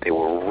way that they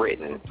were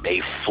written,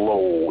 they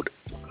flowed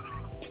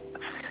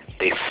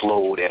in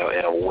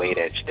a way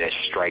that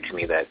strikes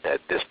me that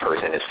this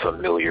person is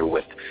familiar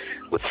with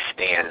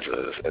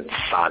stanzas and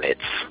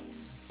sonnets.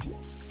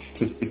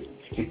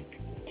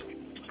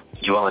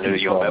 You willing to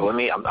bet with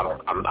me?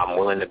 I'm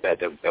willing to bet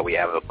that we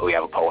have a poet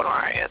on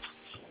our hands.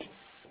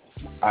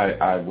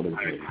 I would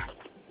agree.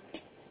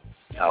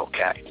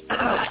 Okay.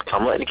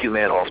 I'm letting the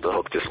Q-Man off the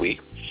hook this week.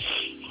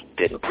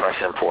 Didn't press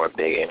him for a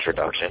big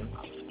introduction.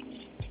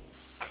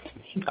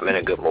 I'm in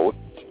a good mood.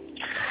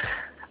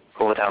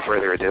 But without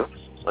further ado,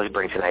 let's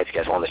bring tonight's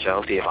guest on the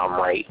show, see if I'm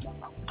right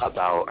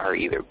about her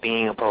either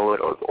being a poet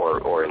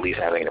or at least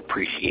having an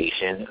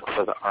appreciation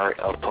for the art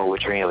of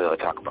poetry. And we'll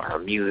talk about her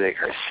music,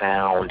 her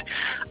sound.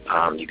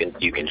 You can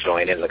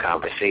join in the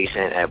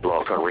conversation at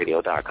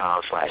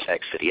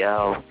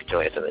blogtalkradio.com/XCDL.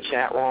 Join us in the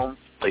chat room.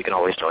 So you can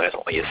always join us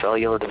on your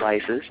cellular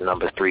devices. The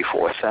number is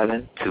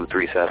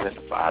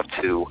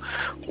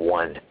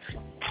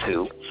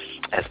 347-237-5212.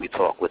 As we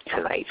talk with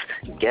tonight's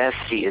guest,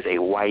 she is a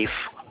wife,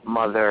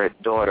 mother,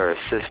 daughter,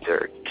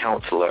 sister,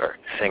 counselor,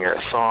 singer,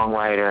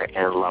 songwriter,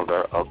 and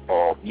lover of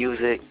all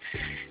music.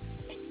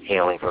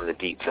 Hailing from the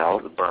deep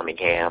south of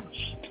Birmingham,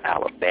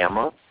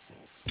 Alabama.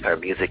 Her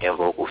music and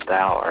vocal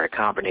style are a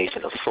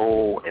combination of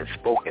soul and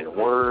spoken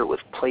word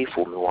with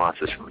playful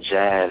nuances from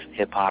jazz,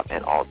 hip-hop,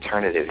 and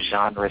alternative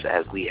genres,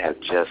 as we have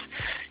just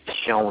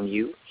shown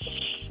you.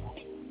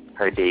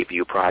 Her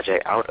debut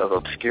project, Out of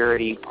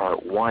Obscurity,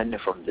 Part 1,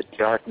 From the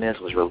Darkness,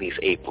 was released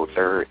April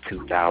 3rd,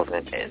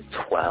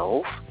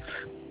 2012,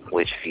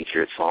 which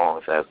featured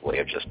songs as we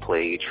have just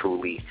played,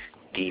 Truly,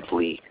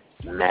 Deeply,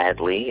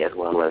 Madly, as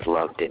well as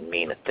Love Didn't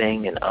Mean a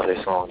Thing, and other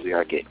songs we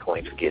are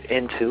going to get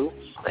into.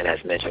 And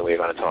as mentioned, we're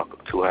going to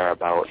talk to her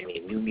about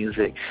any new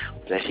music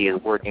that she is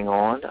working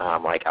on,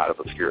 like Out of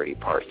Obscurity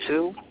Part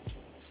 2,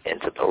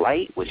 Into the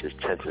Light, which is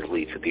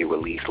tentatively to be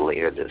released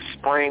later this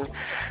spring.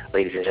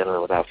 Ladies and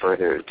gentlemen, without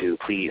further ado,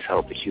 please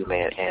help the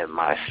Q-Man and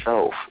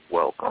myself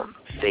welcome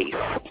Fayth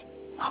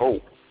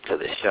Hope to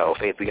the show.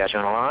 Fayth, we got you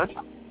on the line?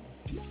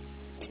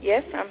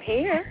 Yes, I'm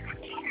here.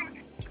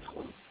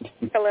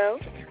 Hello?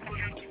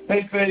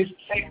 Hey, Faith.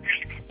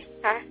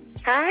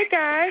 Hi,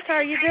 guys. How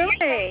are you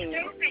doing?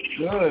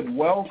 Good.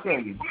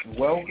 Welcome.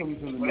 Welcome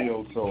to the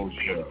Neo Soul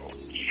Show.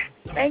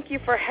 Thank you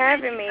for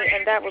having me,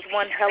 and that was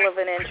one hell of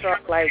an intro.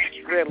 Like,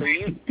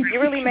 really,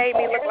 you really made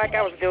me look like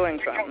I was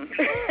doing something.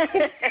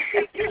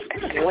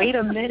 Wait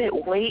a minute,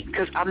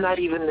 because I'm not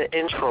even the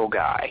intro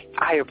guy.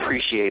 I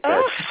appreciate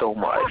that so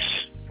much.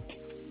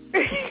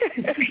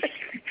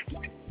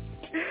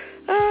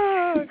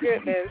 Oh,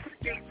 goodness.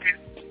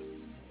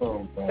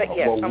 Oh, but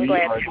yes, well, I'm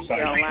glad to be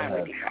online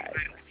with you guys.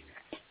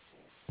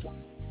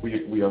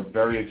 We are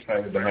very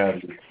excited to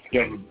have you. You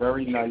have a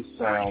very nice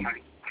sound,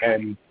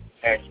 and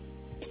I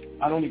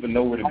don't even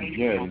know where to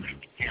begin,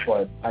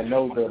 but I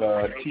know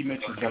that T.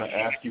 Mitch is going to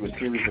ask you a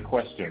series of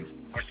questions.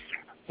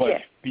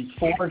 But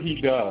before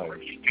he does,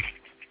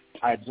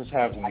 I just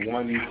have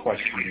one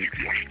question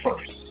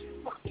first.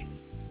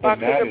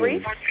 Box the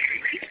brief?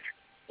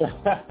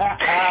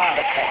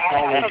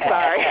 I'm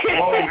sorry.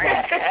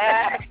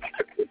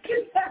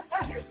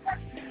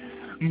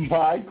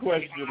 My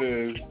question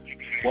is,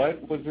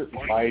 what was it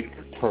like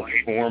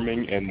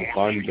performing in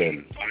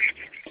London?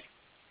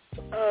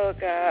 Oh,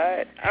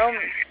 God.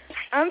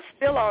 I'm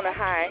still on a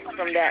high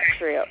from that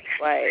trip.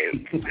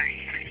 Like,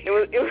 it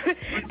was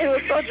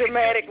so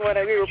dramatic when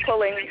we were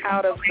pulling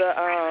out of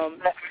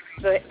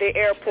the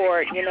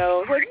airport, you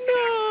know, like,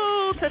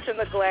 no, touching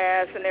the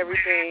glass and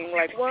everything,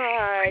 like,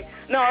 why?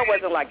 No, it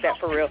wasn't like that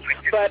for real.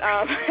 But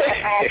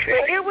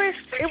it was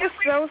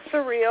so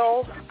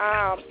surreal.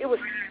 It was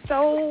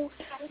so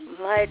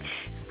much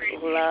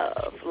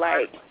love.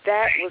 Like,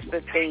 that was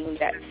the thing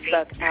that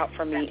stuck out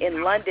for me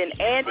in London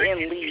and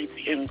in Leeds,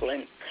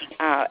 England,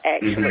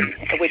 actually,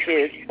 which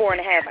is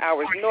 4.5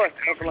 hours north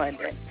of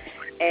London.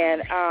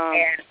 And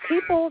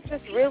people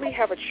just really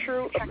have a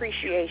true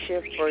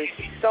appreciation for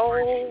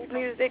soul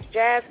music,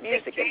 jazz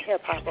music, and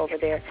hip-hop over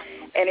there.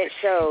 And it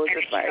shows.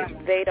 It's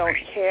like they don't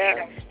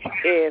care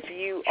if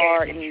you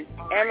are an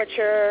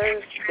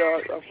amateur,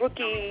 a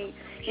rookie,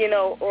 you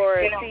know, or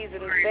a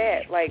seasoned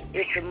vet. Like,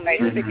 if the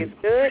music is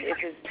good, if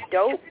it's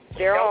dope,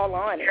 they're all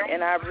on it.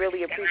 And I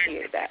really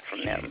appreciate that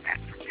from them.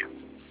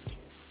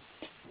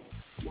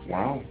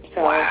 Wow.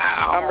 So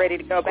I'm ready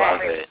to go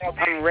back.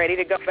 I'm ready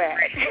to go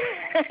back.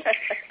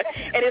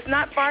 And it's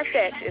not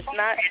far-fetched. It's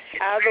not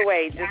out of the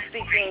way. Just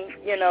seeking,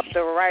 you know,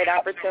 the right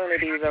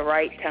opportunity, the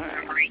right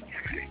time.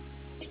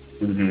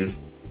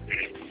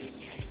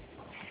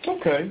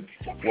 Okay.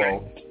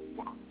 Well,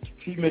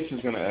 T. Mitch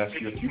is going to ask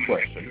you a few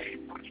questions.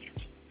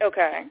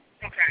 Okay.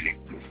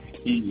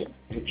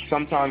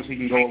 Sometimes he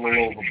can go a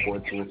little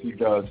overboard, so if he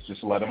does,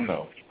 just let him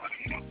know.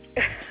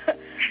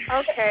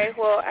 Okay,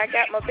 well, I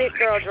got my big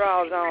girl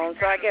draws on,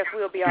 so I guess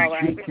we'll be all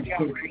right.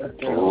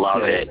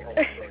 Love it.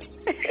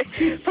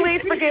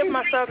 Please forgive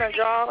my southern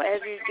drawl.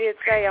 As you did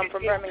say, I'm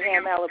from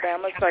Birmingham,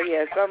 Alabama, so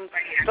yes, I'm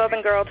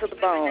southern girl to the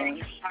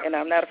bone, and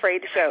I'm not afraid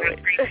to show it.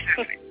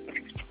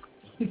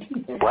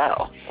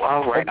 Well,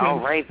 all right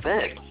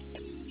then.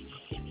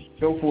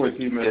 Go for it,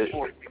 T. Mitch.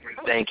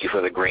 Thank you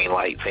for the green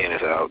light, saying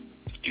this out.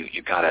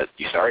 You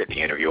started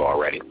the interview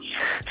already.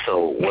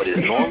 So what is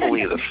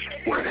normally the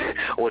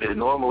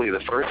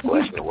first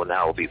question will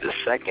now be the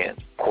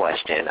second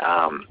question.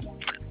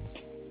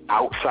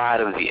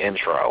 Outside of the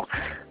intro,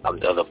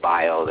 of the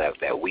bio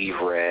that we've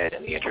read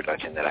and the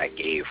introduction that I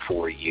gave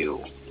for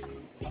you,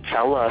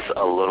 tell us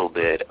a little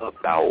bit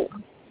about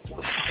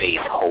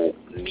Fayth Hope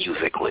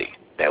musically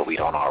that we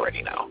don't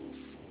already know.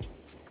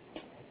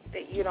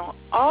 That you don't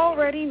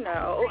already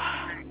know.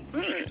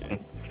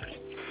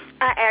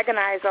 I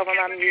agonize over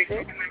my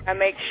music. I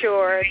make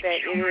sure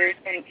that it is,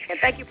 and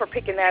thank you for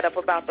picking that up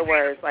about the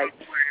words. Like,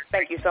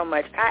 thank you so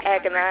much. I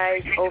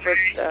agonize over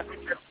the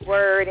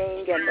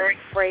wording and the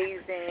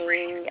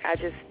phrasing. I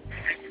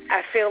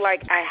feel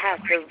like I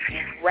have to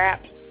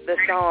rap the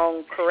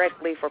song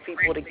correctly for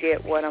people to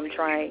get what I'm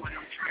trying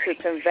to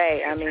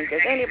convey. I mean,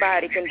 because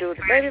anybody can do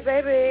the baby,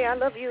 baby, I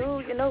love you,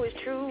 you know, it's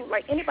true.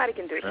 Like, anybody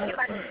can do that.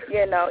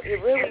 You know,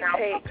 it really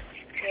takes,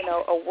 you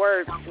know, a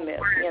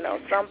wordsmith, you know,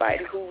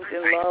 somebody who's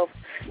in love,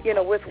 you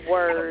know, with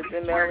words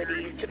and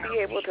melodies to be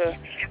able to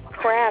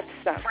craft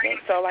something.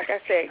 So like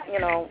I said, you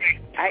know,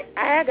 I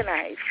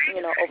agonize,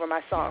 you know, over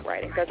my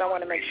songwriting because I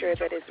want to make sure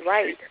that it's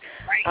right,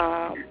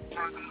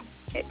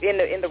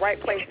 in the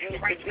right place it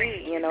needs to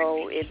be. You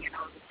know,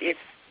 it's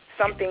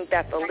something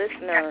that the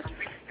listener,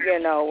 you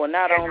know, will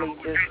not only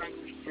just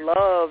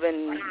love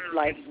and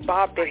like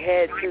bob their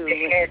head to,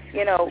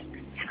 you know,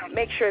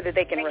 make sure that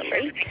they can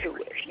relate to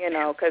it, you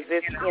know, because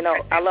it's, you know,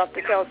 I love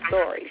to tell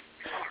stories.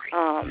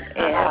 And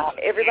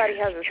everybody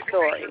has a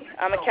story.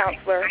 I'm a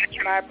counselor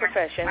by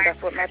profession.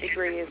 That's what my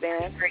degree is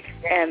in.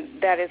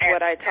 And that is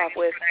what I talk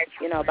with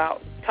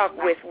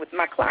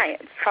my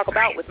clients,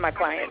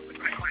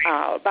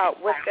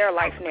 about what's their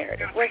life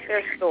narrative, what's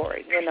their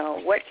story, you know,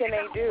 what can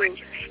they do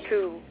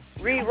to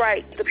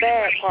rewrite the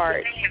bad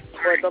parts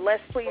or the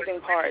less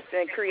pleasing parts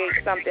and create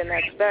something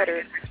that's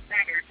better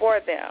for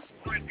them.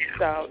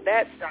 So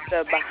that's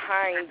the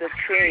behind the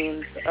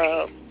scenes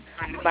of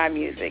my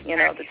music, you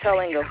know, the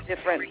telling of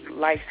different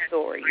life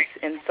stories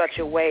in such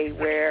a way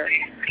where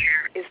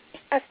it's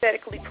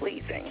aesthetically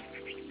pleasing.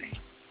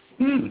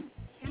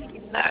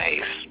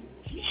 Nice.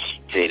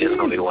 See, this is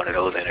gonna be one of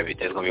those interviews.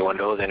 There's gonna be one of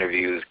those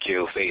interviews,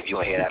 Q. Faith, you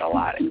gonna hear that a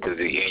lot because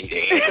the answer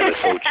is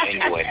so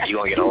genuine. You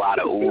are gonna get a lot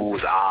of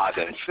oohs, ahs,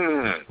 and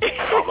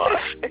from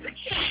us.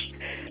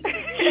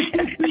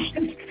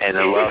 And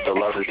the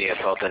love is being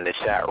felt in the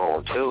chat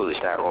room too. The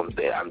chat room,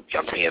 I'm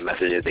seeing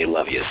messages. They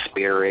love your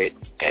spirit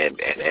and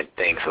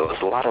things. So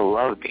there's a lot of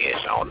love being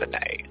shown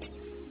tonight.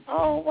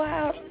 Oh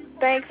wow.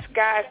 Thanks,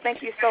 guys.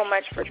 Thank you so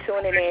much for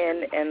tuning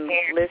in and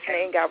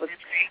listening. I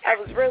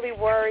was really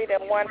worried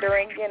and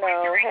wondering, you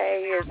know,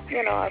 hey,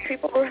 are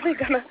people really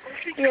gonna,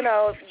 you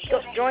know,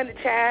 join the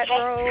chat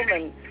room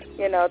and,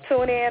 you know,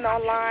 tune in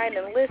online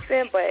and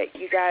listen? But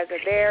you guys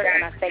are there,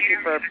 and I thank you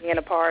for being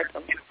a part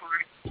of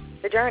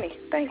the journey.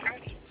 Thanks.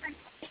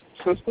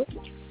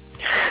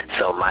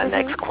 So my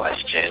next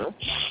question.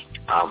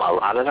 A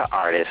lot of the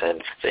artists,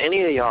 and to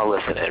any of y'all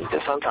listening,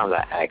 because sometimes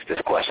I ask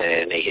this question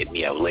and they hit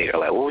me up later,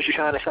 like, what was you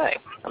trying to say?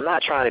 I'm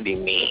not trying to be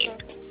mean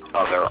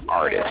other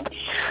artists,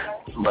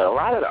 but a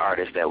lot of the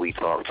artists that we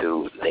talk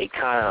to, they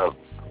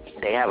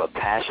have a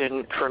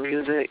passion for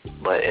music,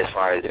 but as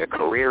far as their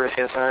career is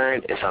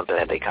concerned, it's something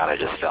that they kind of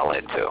just fell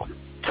into.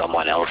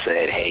 Someone else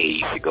said, hey,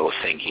 you should go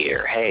sing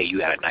here. Hey, you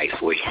got a nice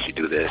voice, you should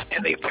do this,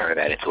 and they've turned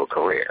that into a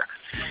career.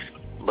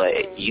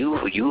 But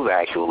you've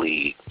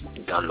actually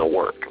done the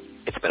work.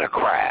 It's been a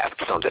craft,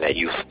 something that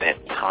you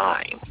spent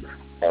time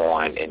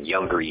on in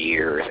younger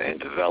years and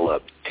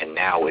developed, and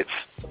now it's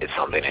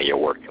something that you're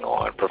working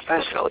on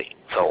professionally.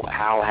 So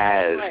how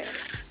has,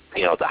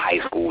 you know, the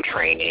high school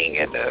training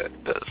and the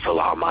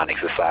Philharmonic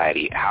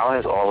Society, how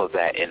has all of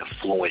that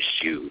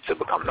influenced you to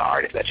become the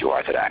artist that you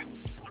are today?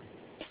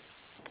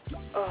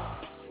 Oh,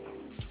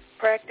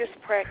 practice.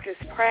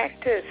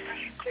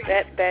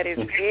 That is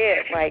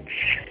it. Like,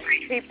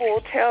 people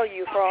will tell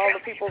you, for all the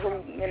people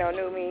who, you know,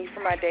 knew me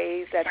from my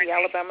days at the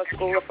Alabama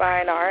School of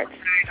Fine Arts,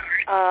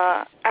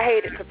 I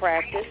hated to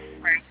practice.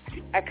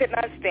 I could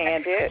not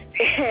stand it.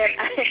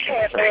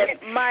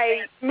 And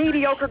my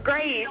mediocre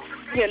grades,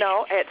 you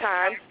know, at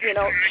times, you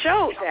know,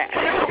 showed that.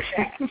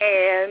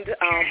 And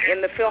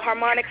in the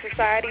Philharmonic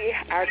Society,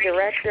 our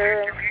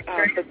director,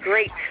 the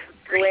great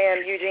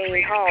Glenn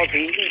Eugene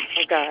Halsey,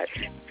 oh God,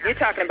 you're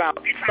talking about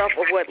stuff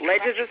of what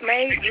Legends is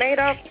made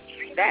of?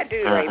 That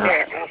dude right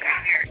there. Oh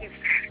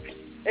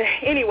God.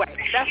 Anyway,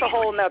 that's a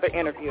whole nother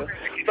interview.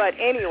 But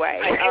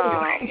anyway,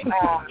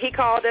 he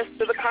called us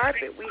to the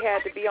carpet. We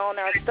had to be on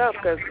our stuff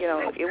because, you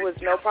know, it was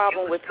no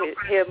problem with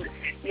him,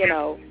 you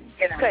know,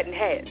 cutting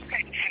heads.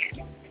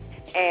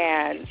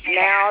 And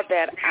now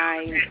that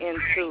I'm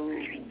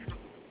into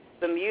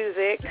the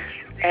music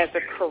as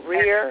a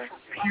career,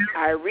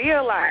 I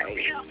realized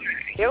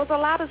there was a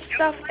lot of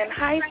stuff in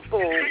high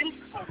school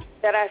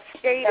that I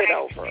skated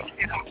over.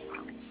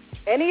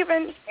 And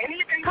even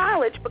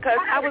college, because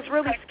I was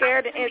really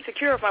scared and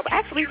insecure of my voice.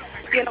 Actually,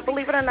 you know,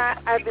 believe it or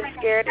not, I've been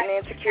scared and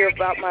insecure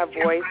about my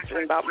voice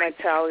and about my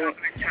talent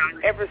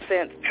ever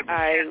since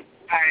I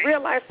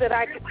realized that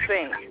I could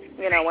sing,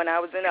 you know, when I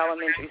was in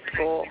elementary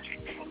school.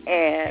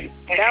 And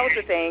that was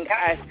the thing.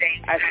 I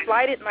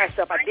slighted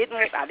myself. I didn't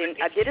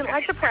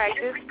like to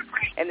practice.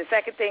 And the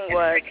second thing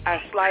was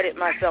I slighted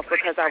myself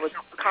because I was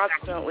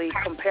constantly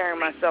comparing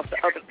myself to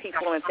other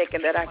people and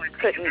thinking that I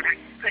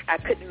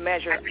couldn't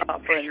measure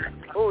up. And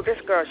oh,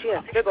 this girl, she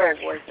has a big old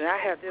voice, and I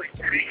have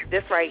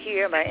this right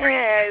here. I'm like,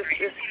 it's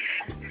just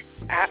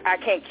I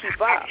can't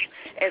keep up.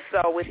 And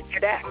so with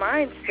that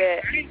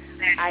mindset,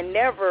 I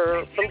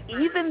never,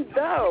 even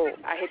though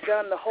I had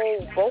done the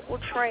whole vocal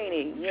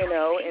training, you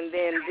know, and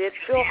then did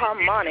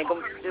Philharmonic,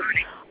 just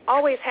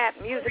always had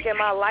music in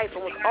my life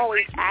and was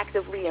always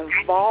actively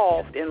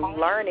involved in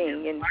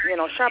learning and, you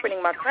know,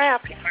 sharpening my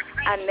craft,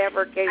 I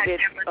never gave it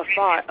a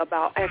thought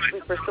about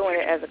actually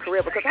pursuing it as a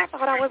career because I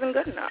thought I wasn't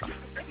good enough.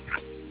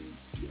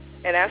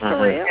 And that's the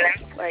real.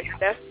 Like,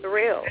 that's the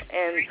real.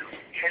 And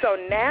so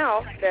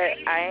now that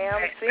I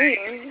am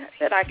seeing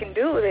that I can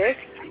do this,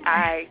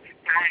 I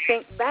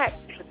think back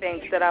to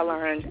things that I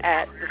learned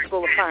at the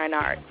School of Fine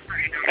Arts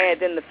and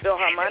then the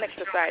Philharmonic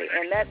Society,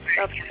 and that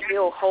stuff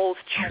still holds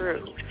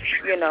true.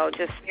 You know,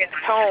 just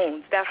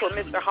tones. That's what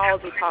Mr.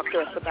 Halsey talked to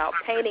us about,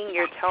 painting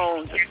your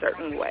tones a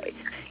certain way.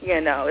 You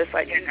know, it's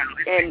like,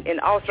 and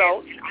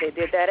also they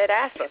did that at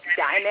ASA,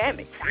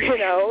 dynamics. You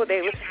know,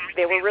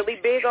 they were really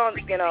big on,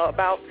 you know,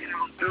 about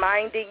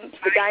minding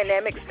the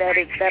dynamics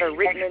that are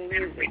written in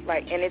music.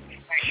 Like, and it's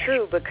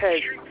true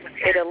because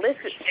it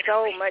elicits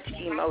so much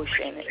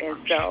emotion. And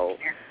so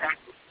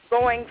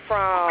going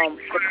from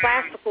the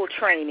classical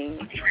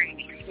training,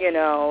 you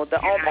know, the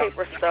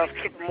on-paper stuff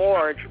to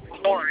more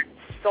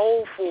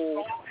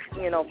soulful,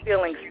 you know,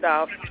 feeling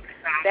stuff,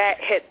 that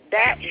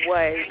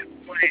was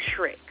the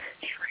trick.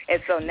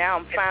 And so now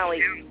I'm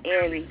finally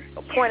in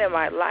a point in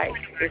my life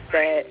is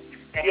that,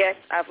 yes,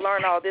 I've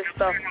learned all this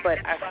stuff, but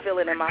I feel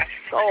it in my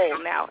soul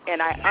now,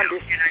 and I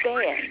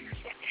understand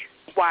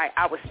why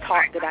I was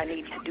taught that I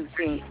need to do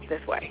things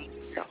this way.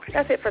 So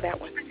that's it for that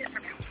one.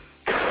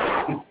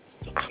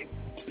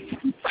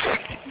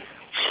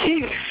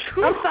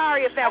 I'm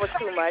sorry if that was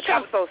too much.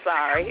 I'm so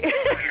sorry.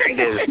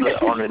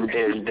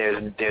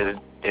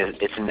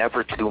 It's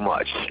never too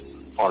much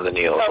on the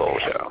Neo Soul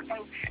Show.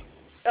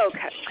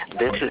 Okay.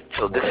 This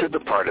is the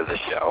part of the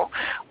show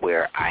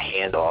where I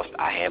hand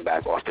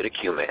back off to the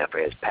Q man for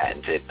his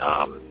patented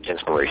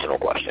inspirational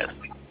question.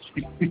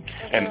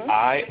 And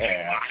I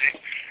asked,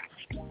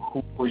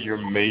 who were your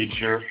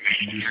major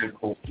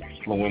musical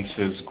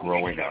influences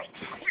growing up?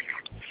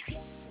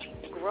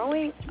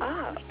 Growing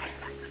up?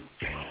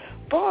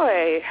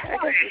 Boy, I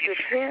guess it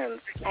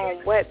depends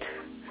on what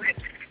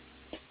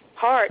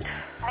part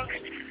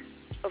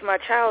of my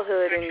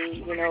childhood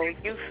and,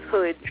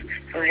 youthhood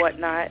and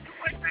whatnot.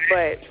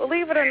 But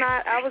believe it or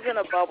not, I was in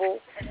a bubble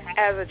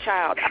as a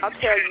child. I'll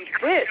tell you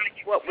this,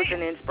 what was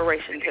an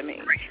inspiration to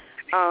me.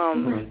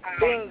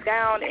 Being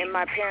down in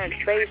my parents'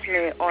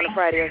 basement on a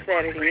Friday or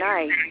Saturday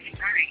night,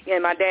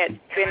 and my dad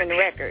spinning the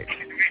records,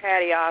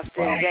 Patty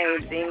Austin,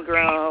 James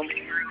Ingram,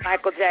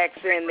 Michael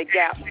Jackson, the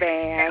Gap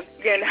Band,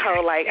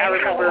 I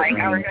remember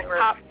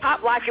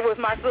pop locking with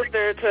my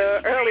sister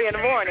to early in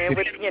the morning,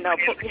 with,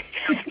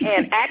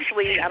 and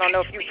actually, I don't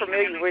know if you're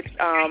familiar with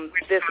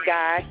this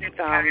guy,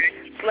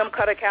 Slim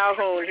Cutter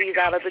Calhoun. He's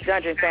out of the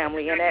Dungeon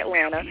family in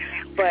Atlanta,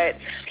 but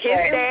his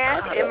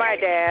dad and my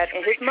dad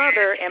and his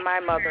mother and my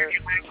mother,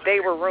 they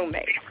were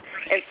roommates.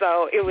 And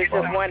so it was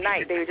just one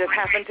night. They just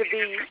happened to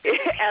be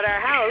at our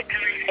house,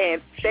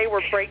 and they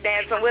were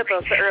breakdancing with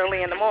us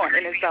early in the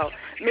morning. And so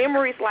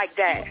memories like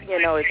that,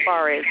 as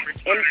far as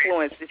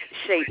influences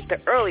shaped the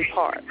early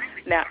part.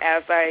 Now,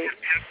 as I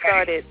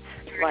started,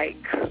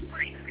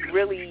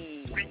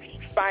 really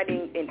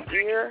finding an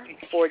ear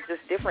for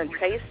just different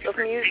tastes of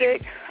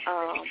music,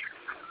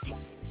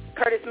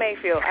 Curtis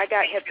Mayfield, I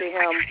got hip to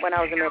him when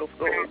I was in middle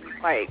school.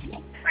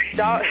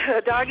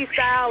 Doggy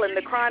Style and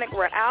The Chronic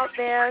were out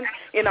then,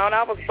 and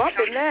I was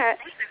bumping that.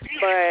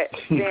 But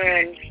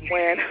then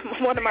when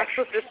one of my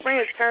sister's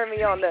friends turned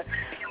me on to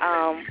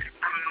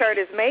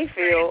Curtis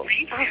Mayfield,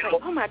 I was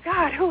like, oh my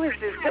God, who is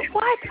this?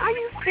 What? Are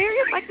you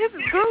serious? This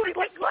is groovy.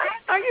 What?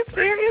 Are you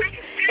serious?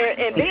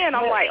 And then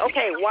I'm like,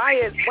 okay, why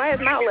is my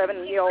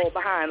 11-year-old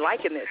behind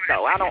liking this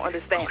though? I don't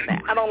understand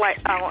that. I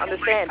don't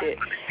understand it.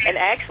 And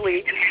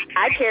actually,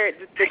 I carried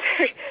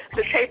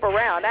the tape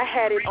around. I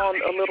had it on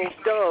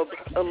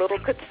a little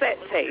cassette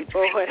tape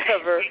or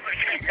whatever.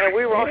 And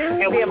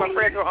me and my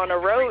friends were on a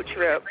road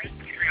trip.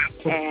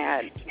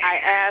 And I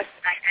asked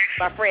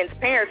my friend's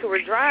parents who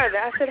were driving,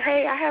 I said,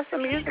 hey, I have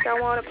some music I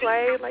want to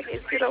play.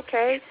 Is it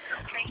okay?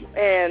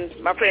 And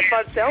my friend's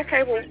father said,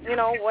 okay, well,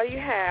 what do you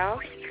have?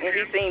 And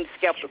he seemed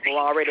skeptical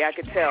already, I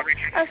could tell.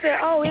 I said,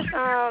 oh, it's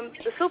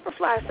the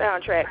Superfly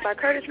soundtrack by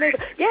Curtis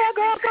Mayfield. Yeah,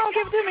 girl, go on,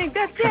 give it to me.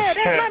 That's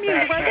my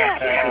music right there.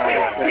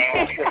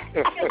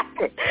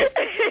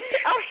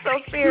 I'm so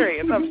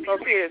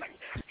serious.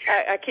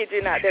 I kid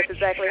you not, that's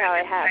exactly how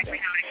it happened.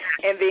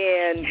 And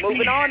then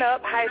moving on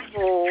up, high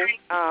school,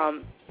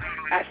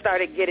 I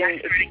started getting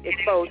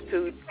exposed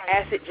to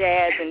acid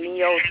jazz and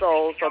neo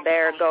soul. So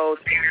there goes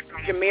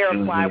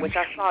Jamiroquai, which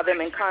I saw them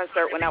in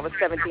concert when I was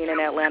 17 in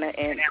Atlanta,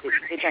 and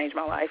it changed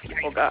my life.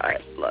 Oh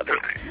God, love it.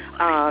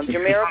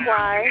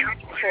 Jamiroquai,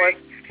 of course,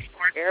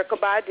 Erykah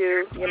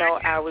Badu.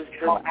 I was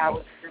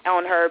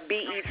on her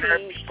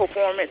BET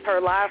performance, her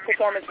live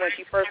performance when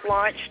she first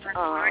launched.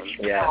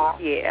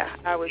 Yeah,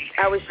 I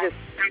was just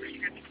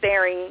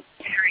staring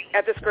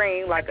at the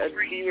screen like a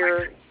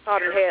deer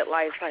caught in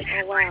headlights,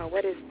 oh wow,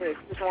 what is this?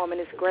 This woman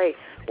is great.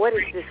 What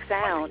is this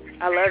sound?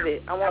 I love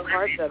it. I want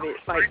parts of it.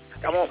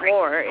 I want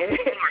more.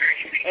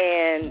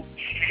 And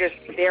just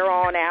there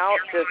on out,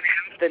 just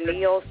the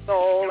neo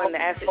soul and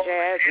the acid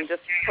jazz and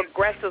just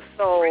progressive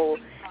soul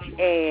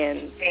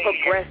and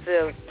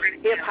progressive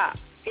hip hop.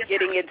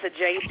 Getting into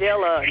Jay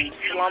Dilla and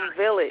Slum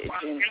Village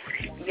and,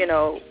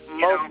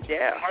 Mos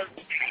Def.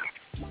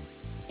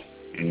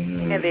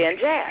 And then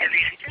jazz.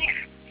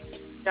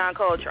 John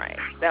Coltrane.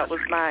 That was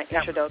my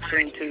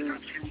introduction to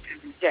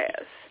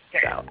jazz.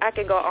 So I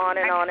can go on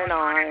and on and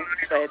on,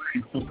 but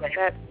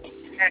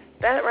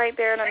that right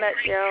there in a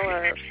nutshell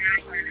are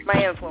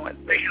my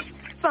influences.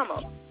 Some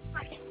of them.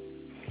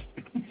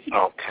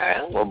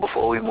 Okay. Well,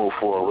 before we move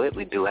forward,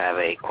 we do have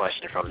a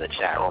question from the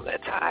chat room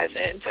that ties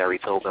in. Terry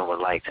Tobin would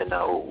like to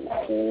know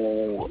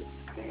who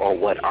or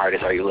what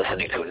artists are you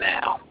listening to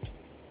now?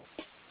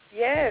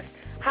 Yes.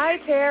 Hi,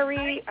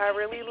 Terry. I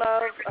really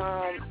love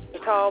the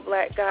Tall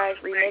Black Guy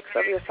remix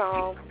of your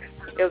song.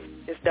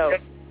 It's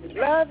dope.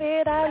 Love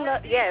it.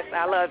 Yes,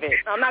 I love it.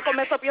 I'm not going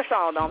to mess up your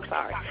song, though. I'm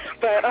sorry.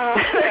 But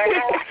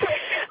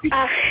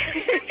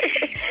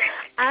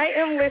I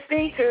am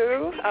listening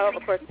to,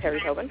 of course,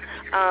 Terry Tobin,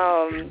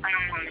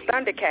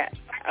 Thundercat.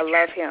 I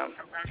love him.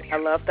 I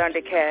love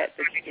Thundercat.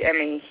 I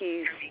mean,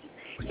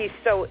 he's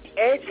so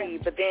edgy,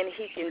 but then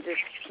he can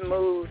just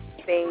smooth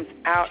things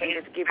out and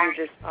just give you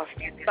this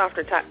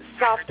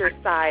softer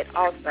side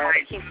also.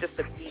 He's just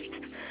a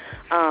beast.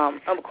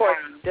 Of course,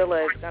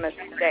 Dilla is going to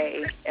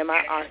stay in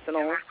my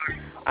arsenal.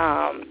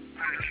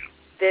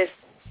 This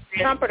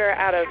trumpeter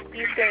out of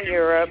Eastern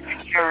Europe,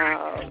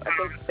 I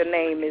think the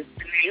name is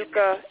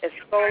Yuka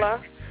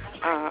Escola.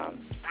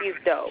 he's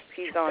dope.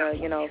 He's on a,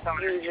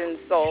 fusion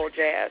soul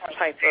jazz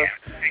type of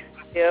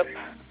tip.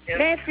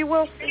 Nancy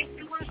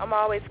Wilson. I'm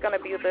always going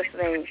to be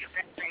listening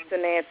to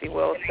Nancy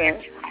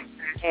Wilson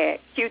and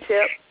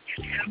Q-Tip.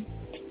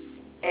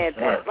 And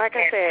like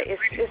I said,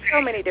 it's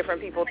so many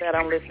different people that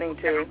I'm listening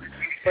to,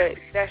 but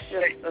that's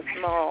just a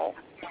small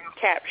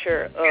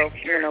capture of,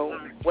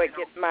 what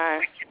gets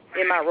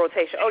in my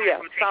rotation. Oh, yeah,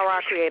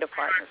 Sarah Creative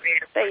Partners.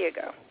 There you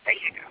go.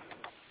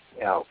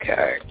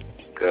 Okay.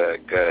 Good.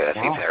 I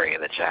see Terry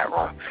in the chat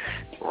room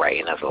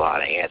writing us a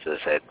lot of answers.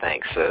 Said,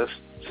 thanks, sis.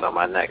 So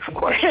my next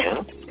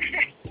question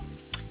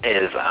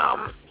is,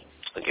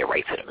 we'll get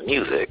right to the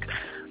music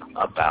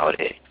about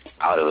it.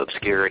 Out of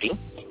Obscurity,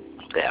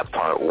 they have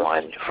part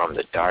 1, From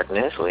the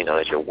Darkness. We know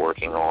that you're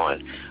working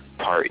on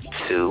part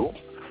 2.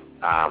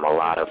 A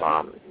lot of,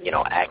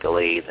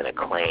 accolades and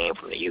acclaim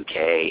from the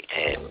UK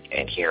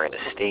and here in the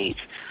States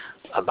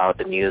about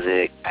the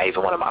music.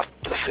 Even one of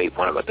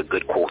the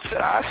good quotes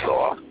that I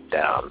saw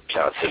that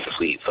shout out to Sister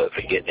Sweet for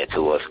getting it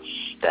to us,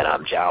 that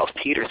Giles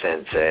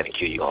Peterson said, and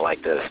Q, you're gonna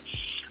like this.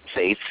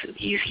 Fayth,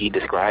 he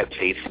described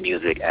Fayth's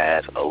music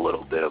as a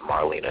little bit of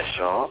Marlena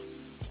Shaw,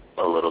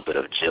 a little bit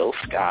of Jill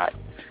Scott,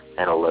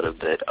 and a little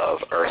bit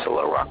of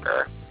Ursula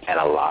Rucker, and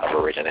a lot of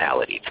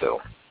originality too.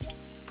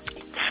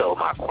 So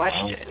my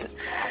question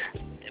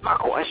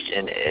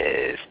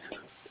is,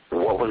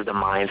 what was the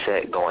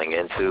mindset going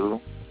into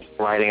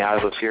writing Out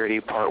of Obscurity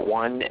Part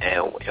 1,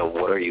 and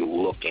what are you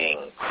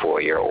looking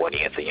for your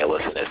audience and your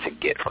listeners to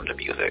get from the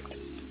music?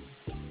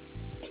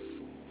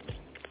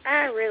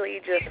 I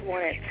really just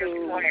wanted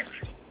to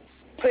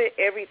put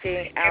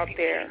everything out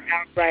there,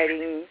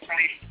 writing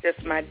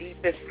just my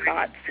deepest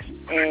thoughts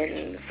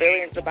and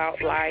feelings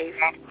about life.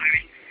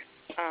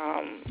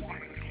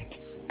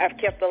 I've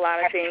kept a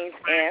lot of things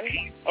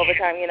in over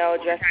time,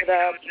 dress it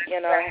up,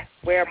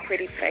 wear a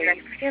pretty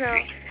face,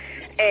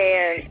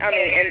 and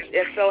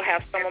so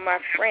have some of my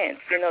friends.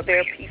 There are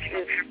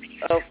pieces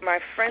of my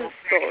friends'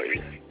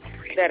 stories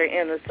that are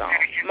in the song.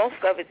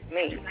 Most of it's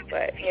me,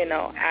 but,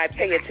 I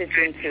pay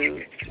attention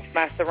to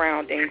my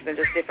surroundings and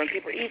just different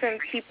people, even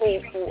people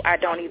who I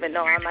don't even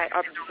know. I might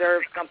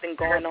observe something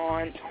going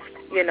on,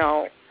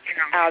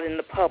 out in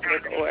the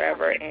public or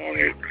whatever,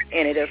 and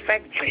it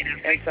affects me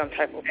in some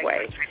type of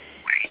way.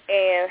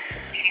 And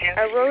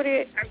I wrote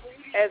it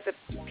as a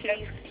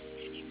piece,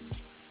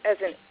 as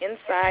an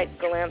inside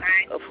glimpse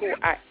of who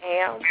I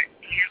am,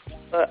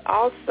 but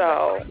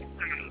also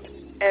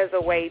as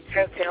a way to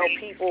tell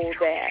people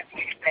that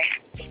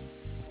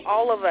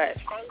all of us,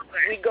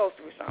 we go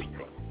through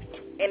something,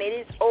 and it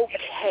is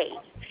okay,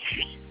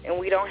 and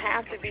we don't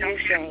have to be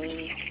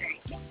ashamed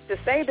to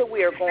say that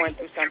we are going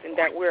through something,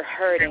 that we're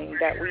hurting,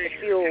 that we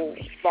feel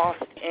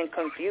lost and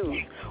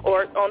confused,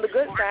 or on the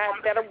good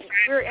side, that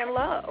we're in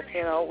love.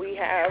 We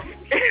have,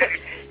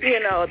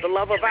 the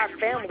love of our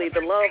family,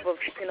 the love of,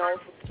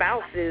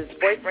 spouses,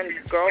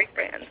 boyfriends,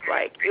 girlfriends.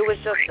 Like, it was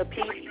just a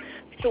piece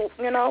to,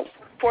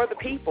 for the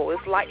people. It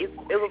was life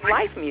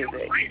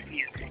music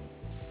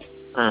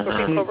for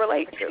people to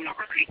relate to.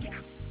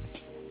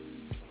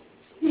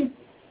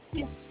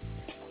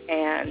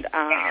 And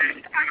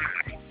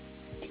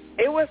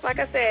it was, like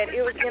I said,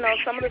 it was,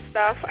 some of the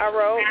stuff I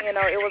wrote,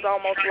 it was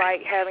almost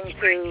like having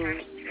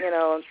to,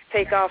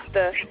 take off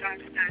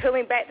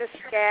peeling back the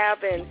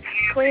scab and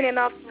cleaning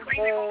off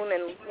the wound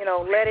and,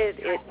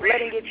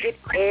 letting it get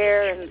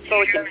air and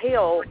so it can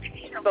heal,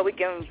 so we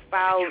can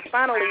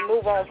finally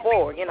move on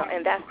forward,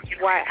 and that's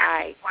why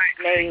I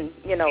named,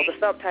 the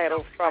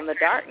subtitle From the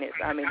Darkness.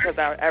 Because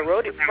I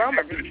wrote it from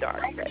a deep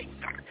dark place.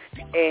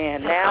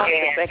 And now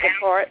the second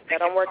part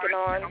that I'm working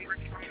on,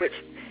 which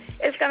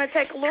it's going to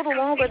take a little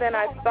longer than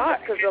I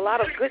thought, because a lot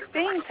of good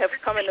things have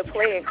come into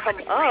play and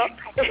come up,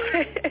 but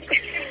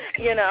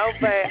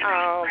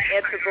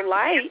Into the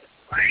Light,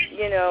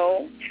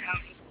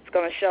 it's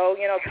going to show,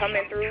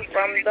 coming through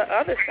from the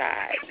other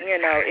side.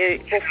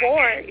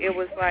 Before it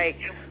was like,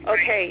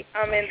 okay,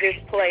 I'm in this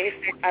place,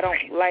 I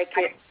don't like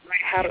it,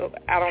 I don't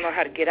know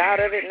how to get out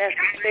of it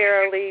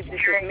necessarily, this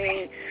is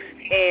me.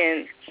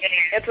 And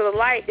Into the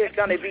Light is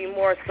going to be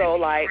more so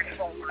like,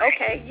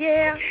 okay,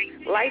 yeah,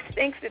 life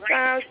stinks at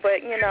times,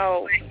 but,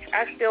 I'm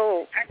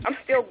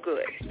still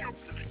good.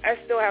 I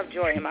still have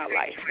joy in my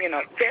life.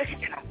 There's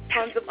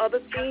tons of other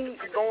things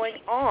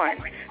going on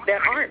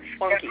that aren't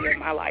funky in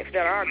my life,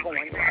 that are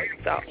going right.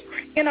 So,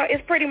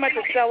 it's pretty much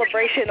a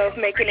celebration of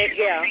making it,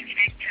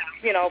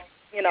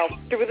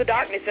 through the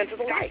darkness into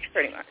the light,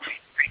 pretty much.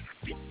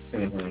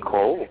 Mm-hmm.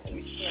 Cool.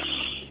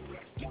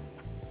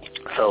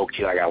 So,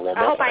 Q, I got one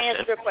more question. I hope I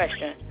answered your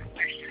question.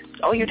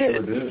 Oh, you did.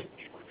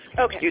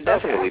 Okay. You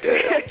definitely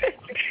did.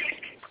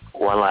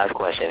 One last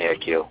question here,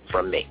 Q,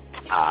 from me.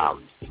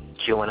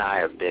 Q and I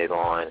are big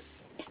on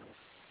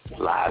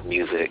live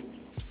music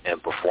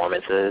and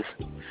performances,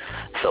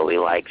 so we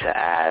like to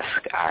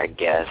ask our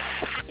guests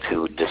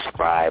to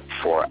describe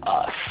for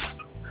us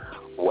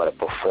what a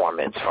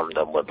performance from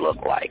them would look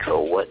like. So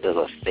what does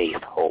a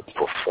Fayth Hope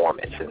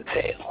performance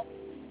entail?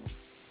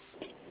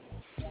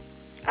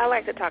 I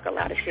like to talk a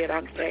lot of shit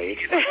on stage.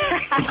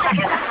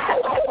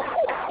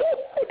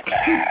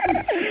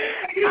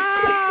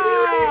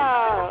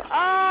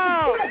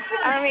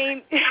 I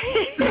mean,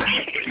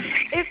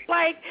 it's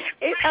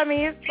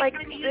like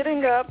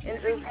sitting up and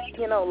just,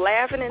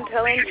 laughing and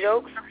telling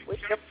jokes with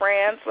your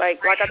friends. Like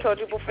I told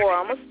you before,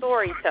 I'm a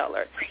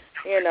storyteller.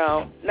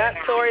 Not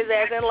stories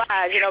as in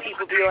lies.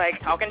 People be like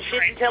talking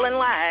shit and telling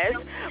lies,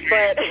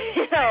 but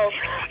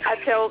I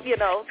tell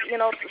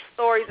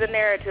stories and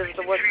narratives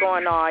of what's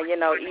going on.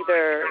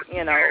 Either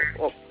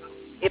or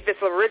if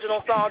it's an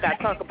original song, I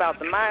talk about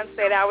the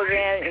mindset I was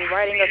in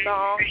writing a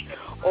song,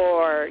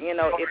 or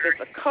if it's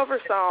a cover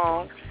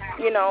song,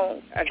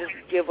 I just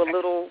give a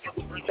little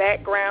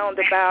background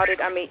about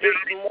it. I mean,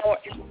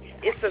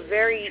 it's a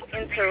very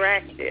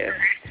interactive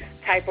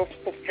type of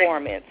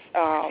performance,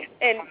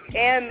 and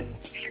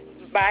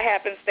by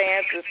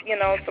happenstance,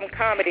 it's, some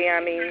comedy.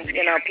 I mean,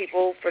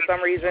 people for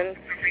some reason,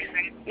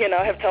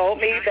 have told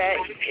me that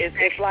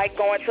it's like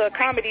going to a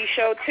comedy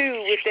show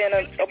too within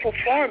a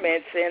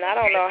performance, and I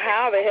don't know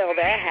how the hell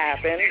that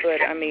happened, but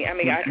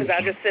because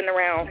I just sitting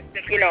around,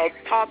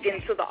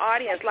 talking to the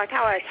audience like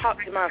how I talk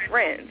to my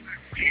friends,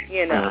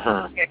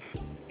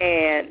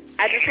 And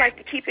I just like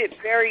to keep it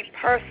very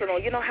personal.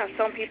 You know how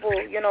some people,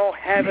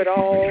 have it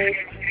all,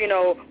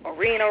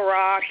 arena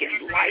rock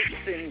and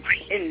lights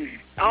and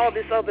all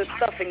this other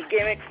stuff and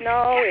gimmicks.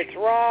 No, it's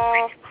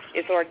raw,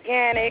 it's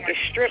organic, it's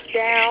stripped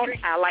down.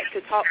 I like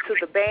to talk to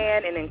the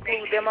band and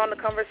include them on the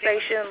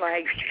conversation.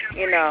 Like,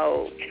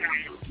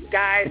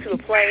 guys who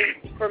play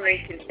for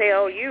me can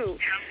tell you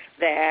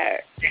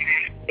that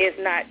it's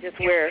not just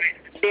where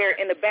they're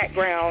in the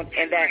background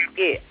and that's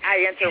it.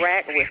 I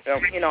interact with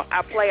them.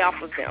 I play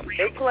off of them.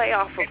 They play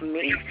off of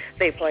me.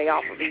 They play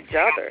off of each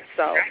other.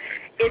 So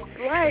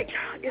it's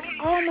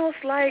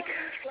almost like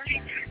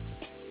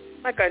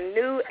a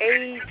new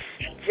age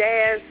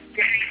jazz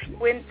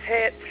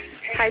quintet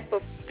type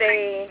of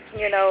thing,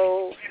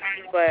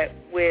 but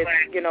with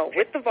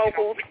the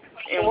vocals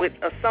and with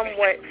a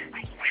somewhat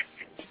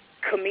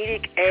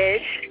comedic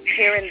edge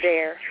here and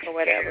there or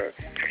whatever.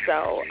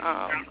 So,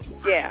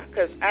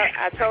 because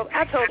I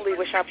totally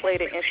wish I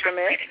played an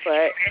instrument,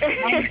 but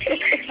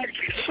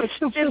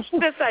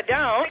since I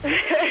don't,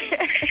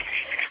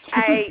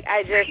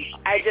 I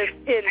just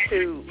tend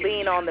to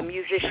lean on the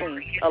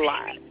musicians a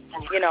lot.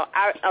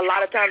 A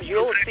lot of times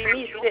you'll see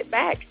me sit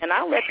back and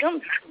I'll let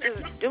them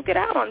just duke it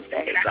out on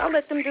stage. I'll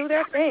let them do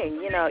their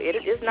thing.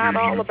 It's not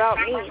all about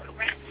me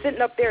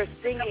sitting up there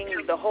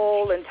singing the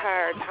whole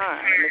entire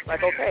time. It's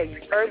like, okay,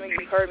 you heard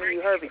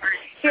me.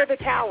 Hear the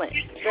talent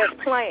that's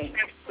playing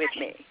with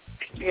me.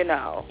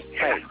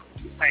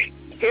 Like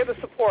hear the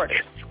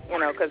supporters,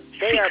 because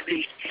they are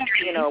beasts,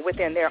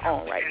 within their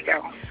own right.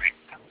 So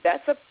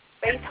that's a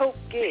Fayth Hope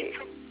gig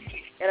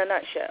in a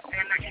nutshell.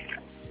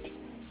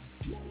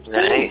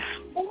 Nice.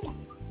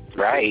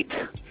 Right.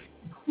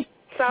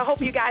 So I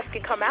hope you guys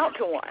can come out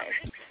to one.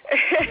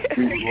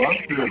 We'd love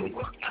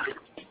to.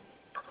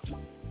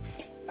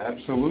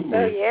 Absolutely.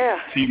 Oh yeah.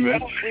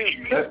 T-Mitch,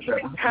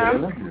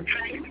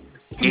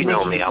 You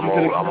know me. I'm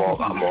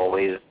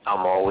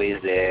always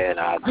there, and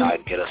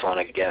I'd get us on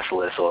a guest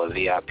list or a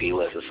VIP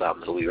list or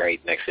something, so we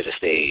right next to the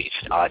stage.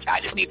 I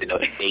just need to know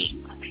the date.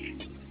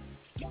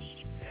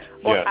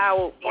 Well,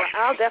 I'll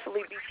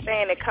definitely be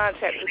staying in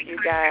contact with you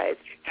guys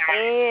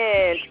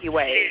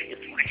anyways,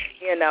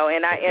 and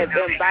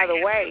by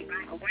the way,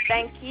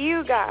 thank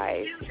you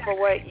guys for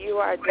what you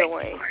are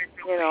doing,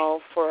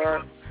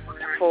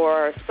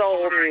 for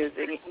soul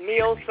music,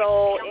 neo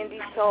soul,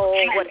 indie soul,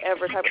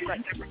 whatever type of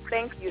stuff.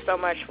 Thank you so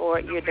much for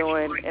what you're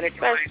doing, and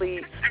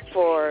especially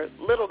for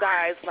little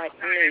guys like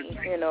me,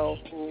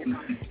 who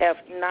have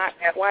not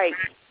quite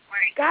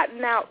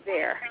gotten out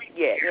there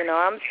yet.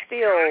 I'm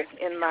still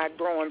in my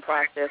growing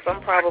process.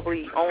 I'm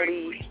probably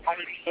only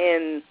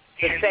in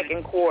the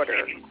second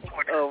quarter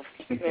of,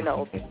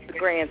 the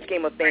grand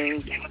scheme of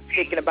things,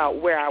 thinking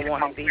about where I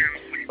want to be.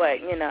 But,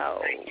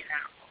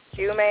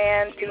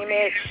 Q-Man,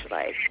 T-Mitch,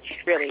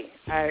 really,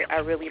 I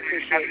really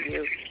appreciate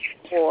you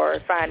for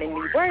finding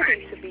me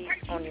worthy to be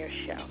on your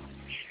show.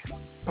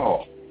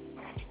 Oh.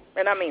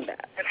 And I mean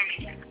that.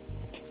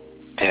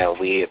 And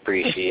we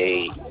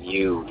appreciate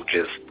you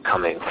just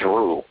coming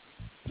through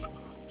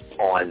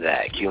on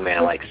that.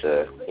 Q-Man likes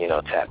to,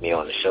 tap me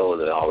on the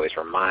shoulder and always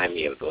remind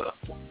me of the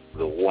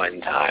one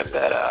time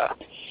that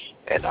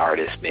an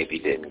artist maybe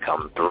didn't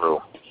come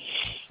through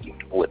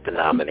with the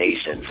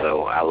nomination.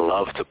 So I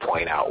love to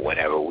point out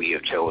whenever we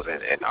have chosen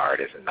an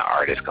artist and the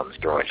artist comes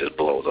through and just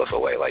blows us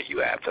away like you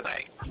have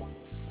tonight.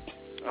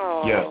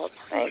 Oh, yes.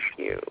 Thank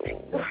you.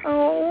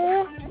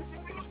 Oh.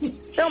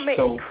 Don't make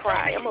me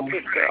cry. I'm a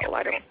big girl.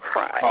 I don't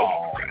cry.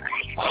 Oh.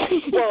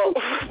 Well,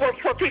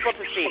 for people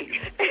to see.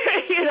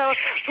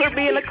 Put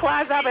me in the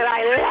closet, I'll be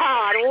like,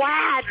 Lord,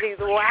 why,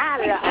 Jesus, why?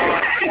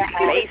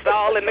 Lace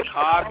all in the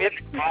carpet.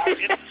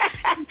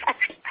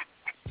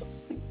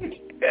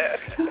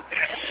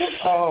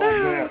 Oh,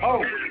 man.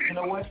 Oh, you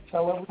know what?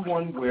 Tell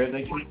everyone where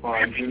they can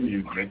find your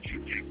music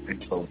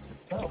and so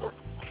on.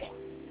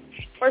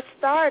 For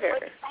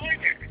starters,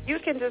 you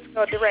can just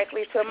go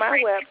directly to my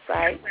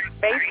website,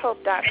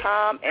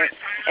 faythhope.com,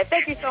 and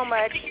thank you so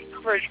much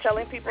for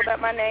telling people that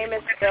my name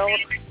is spelled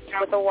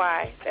with a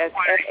Y. That's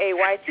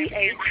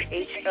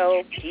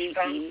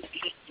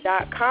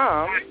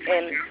FaythHope.com.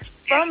 And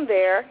from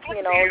there,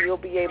 you'll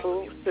be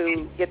able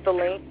to get the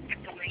link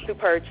to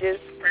purchase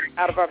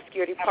Out of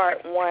Obscurity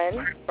Part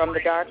 1, From the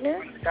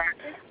Darkness.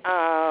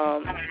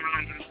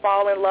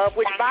 Fall in Love,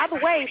 which, by the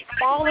way,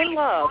 Fall in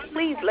Love.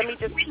 Please, let me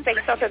just say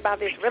something about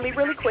this really,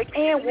 really quick.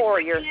 And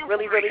Warrior,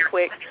 really, really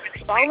quick.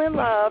 Fall in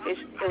Love, it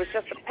was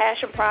just a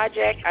passion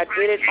project. I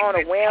did it on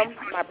a whim.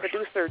 My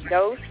producer,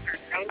 Dose,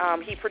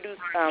 he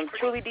produced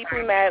Truly,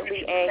 Deeply,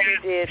 Madly, and he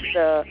did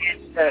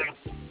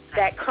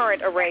that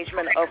current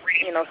arrangement of,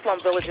 Slum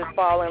Village's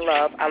Fall in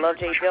Love. I love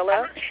Jay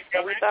Dilla,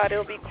 and we thought it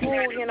would be cool,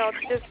 to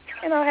just,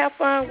 have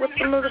fun with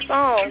some of the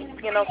songs,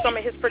 some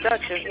of his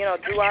productions,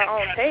 do our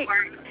own take.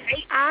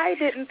 I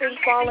didn't think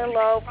Fall in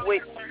Love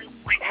would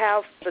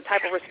have the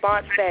type of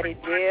response that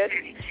it did,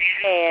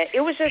 and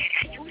it was just,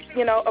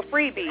 a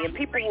freebie, and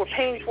people were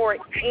paying for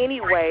it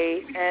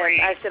anyway,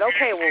 and I said,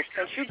 okay, well,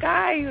 since you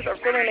guys are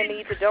feeling the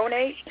need to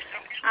donate,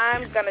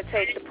 I'm going to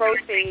take the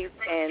proceeds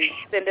and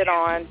send it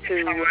on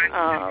to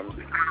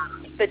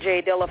the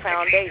J. Dilla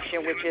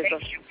Foundation, which is a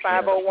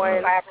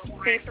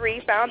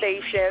 501c3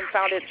 foundation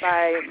founded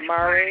by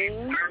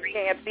Maureen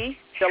Yancey,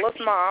 Dilla's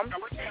mom,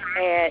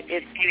 and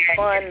it's to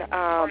fund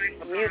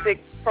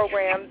music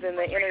programs in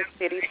the inner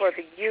city for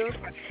the youth,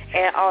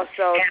 and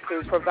also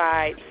to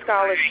provide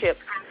scholarships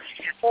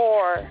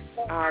for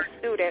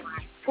students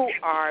who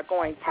are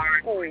going to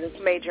school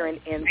majoring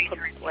in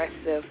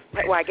progressive,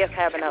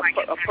 having a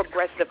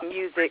progressive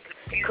music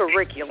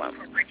curriculum.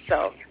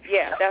 So,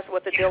 yeah, that's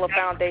what the Dilla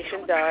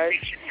Foundation does,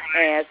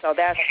 and so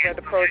that's where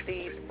the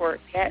proceeds for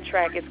that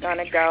track is going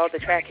to go. The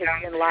track has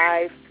been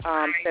live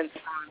since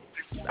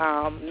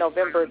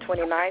November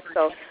 29th,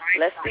 so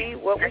let's see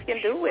what we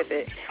can do with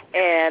it.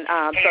 And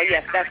so,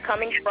 yes, that's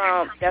going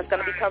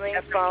to be coming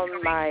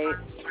from my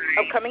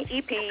upcoming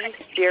EP,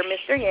 Dear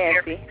Mr.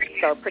 Yancey.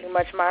 So pretty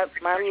much my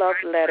love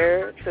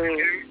letter to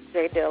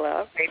J.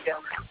 Dilla.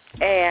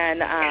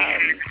 And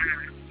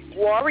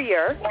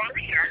Warrior,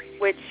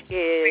 which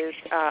is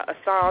a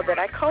song that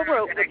I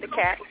co-wrote with the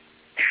cat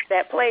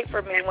that played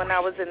for me when I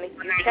was in the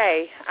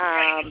UK.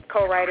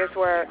 Co-writers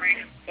were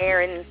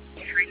Aaron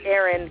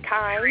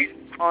Kine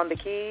on the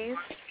keys,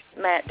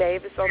 Matt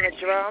Davis on the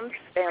drums,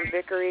 Sam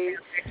Vickery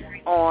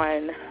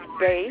on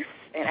bass,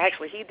 and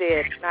actually he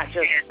did not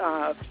just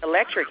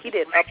electric, he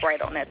did upright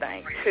on that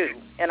thing too,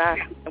 and I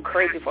am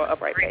crazy for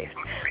upright bass.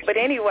 But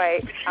anyway,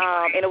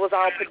 and it was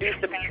all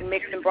produced and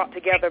mixed and brought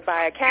together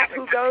by a cat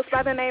who goes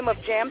by the name of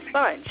Jam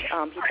Sponge.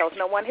 He tells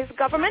no one his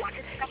government,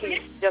 he's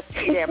just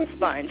Jam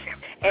Sponge.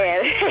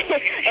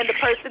 And the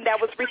person that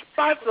was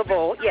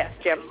responsible, yes,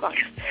 Jam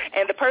Sponge,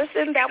 and the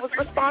person that was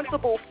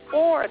responsible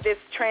for this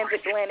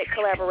transatlantic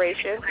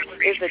collaboration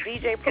is a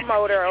DJ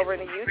promoter over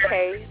in the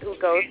UK who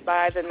goes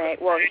by the name,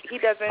 well, he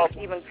doesn't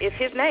even, it's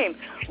his name,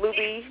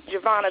 Lubi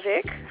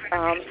Jovanovic.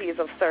 He is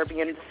of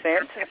Serbian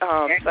descent.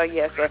 So,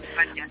 yes, a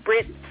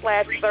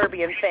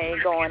Brit/Serbian thing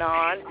going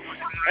on.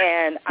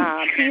 And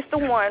he's the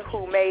one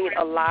who made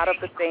a lot of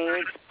the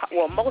things,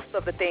 well, most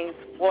of the things,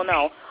 well,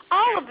 no,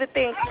 all of the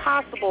things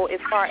possible as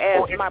far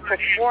as my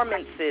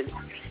performances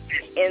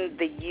in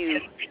the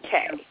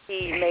UK.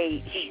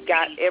 He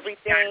got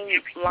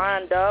everything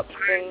lined up,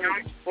 things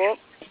booked,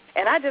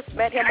 and I just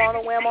met him on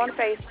a whim on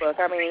Facebook.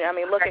 I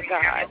mean, look at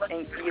God,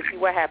 and you see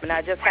what happened.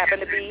 I just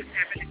happened to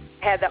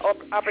had the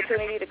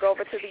opportunity to go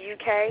over to the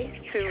UK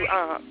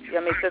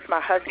since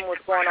my husband was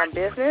going on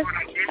business,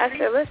 I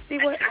said, let's see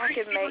what I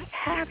can make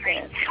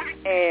happen.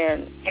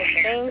 And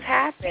things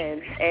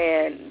happen.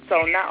 And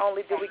so not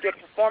only do we get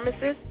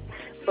performances,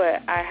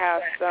 but I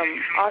have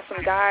some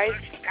awesome guys,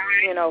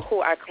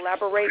 who I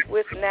collaborate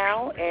with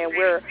now, and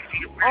we're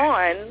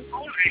on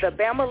the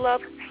Bama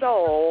Love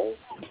Soul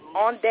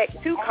On Deck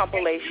 2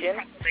 compilation,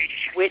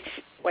 which,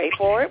 wait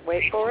for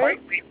it,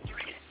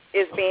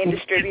 is being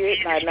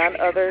distributed by none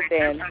other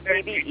than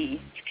CBE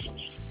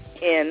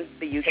in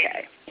the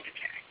UK.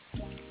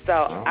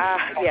 So,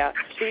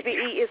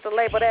 CBE is the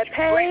label that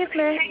pays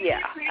me. Yeah,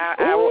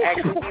 I will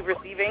actually be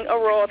receiving a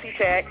royalty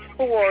check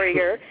for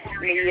Warrior,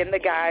 me and the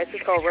guys who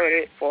co-wrote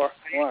it for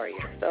Warrior.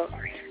 So,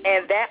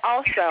 and that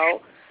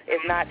also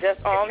is not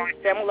just on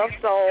Bama Love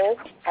Soul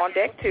On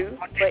Deck 2,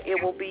 but it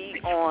will be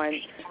on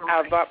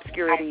Out of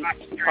Obscurity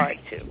Part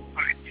 2.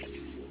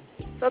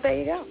 So there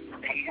you go.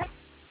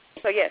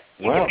 So, yes,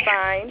 you can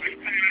find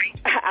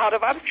Out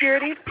of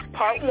Obscurity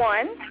Part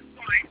 1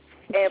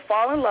 and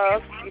Fall in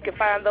Love. You can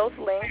find those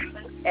links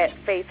at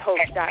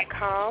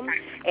FaythHope.com.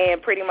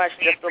 And pretty much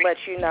just to let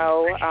you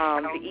know,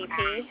 the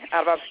EP,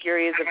 Out of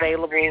Obscurity, is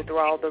available through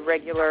all the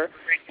regular,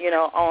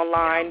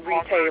 online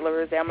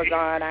retailers,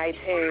 Amazon,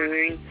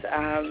 iTunes,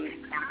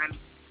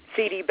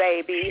 CD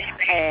Baby,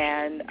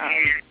 and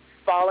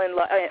Fall in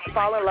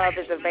Love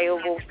is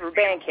available through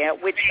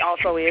Bandcamp, which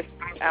also is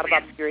Out of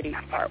Obscurity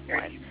Part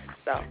 1.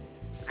 So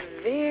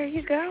there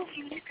you go.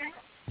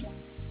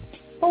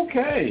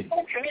 Okay.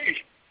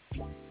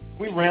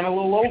 We ran a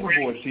little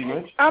overboard, T.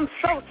 Mitch. I'm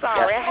so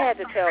sorry. I had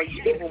to tell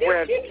you people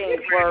where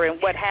things were and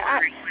what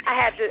happened. I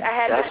had to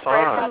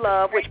spread some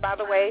love, which, by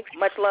the way,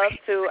 much love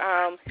to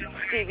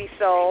Stevie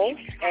Soul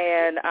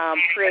and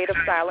Creative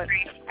Silence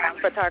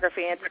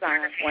Photography and Design.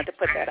 Wanted to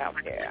put that out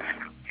there.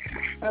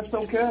 That's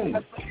okay.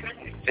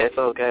 It's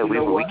okay.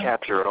 We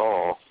capture it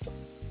all.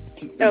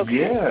 Okay.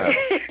 Yeah.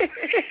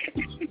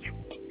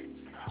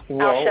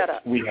 Well, I'll shut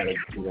up. We had a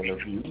good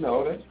interview.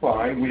 No, that's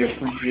fine. We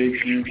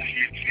appreciate you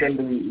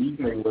spending the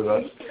evening with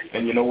us.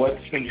 And you know what?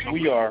 Since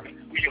we are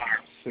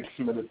 6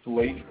 minutes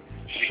late,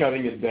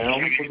 shutting it down,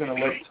 we're going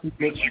to let T.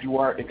 Mitch do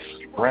our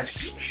express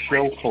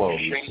show close.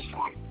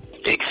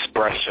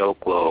 Express show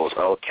close.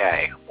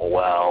 Okay.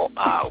 Well,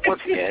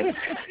 once again,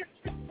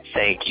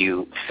 thank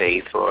you,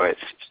 Fayth, for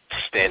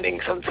spending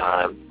some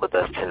time with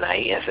us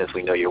tonight. And since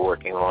we know you're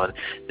working on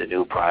the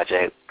new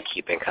project,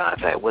 keep in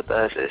contact with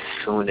us. As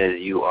soon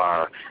as you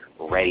are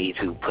ready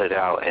to put it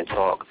out and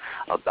talk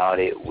about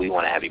it, we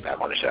want to have you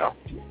back on the show.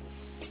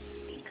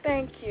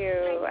 Thank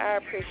you. I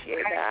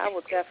appreciate that. I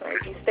will definitely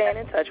be staying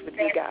in touch with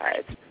you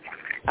guys.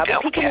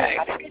 Okay.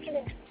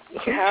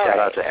 Shout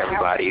out to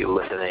everybody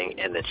listening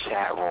in the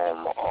chat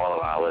room, all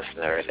of our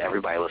listeners,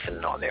 everybody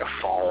listening on their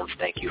phones.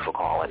 Thank you for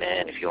calling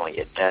in. If you're on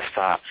your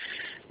desktop,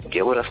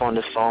 get with us on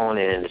this phone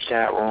and in the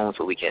chat room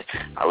so you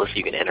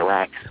can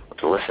interact with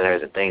the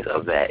listeners and things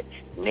of that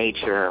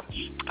nature.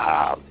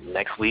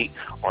 Next week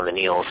on the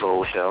Neo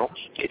Soul Show,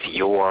 it's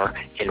your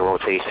In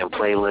Rotation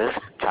playlist.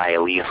 Ty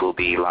Elise will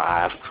be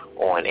live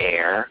on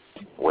air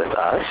with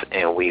us,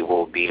 and we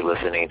will be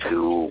listening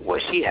to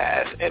what she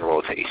has in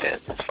rotation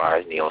as far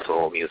as Neo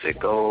Soul music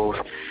goes.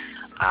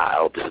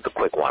 This is the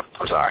quick one.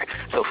 I'm sorry.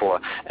 So for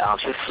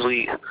Sister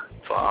Sweet,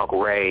 for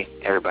Uncle Ray,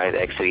 everybody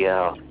at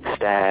XCL,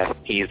 staff,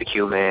 he's the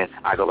Q-Man.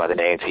 I go by the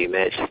name T.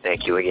 Mitch.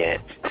 Thank you again.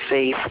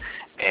 Fayth,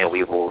 and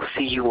we will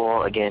see you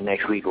all again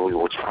next week where we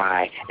will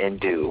try and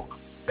do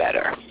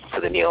better.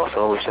 For the Neo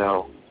Soul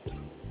Show,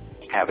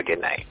 have a good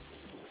night.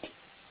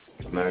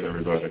 Good night,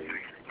 everybody.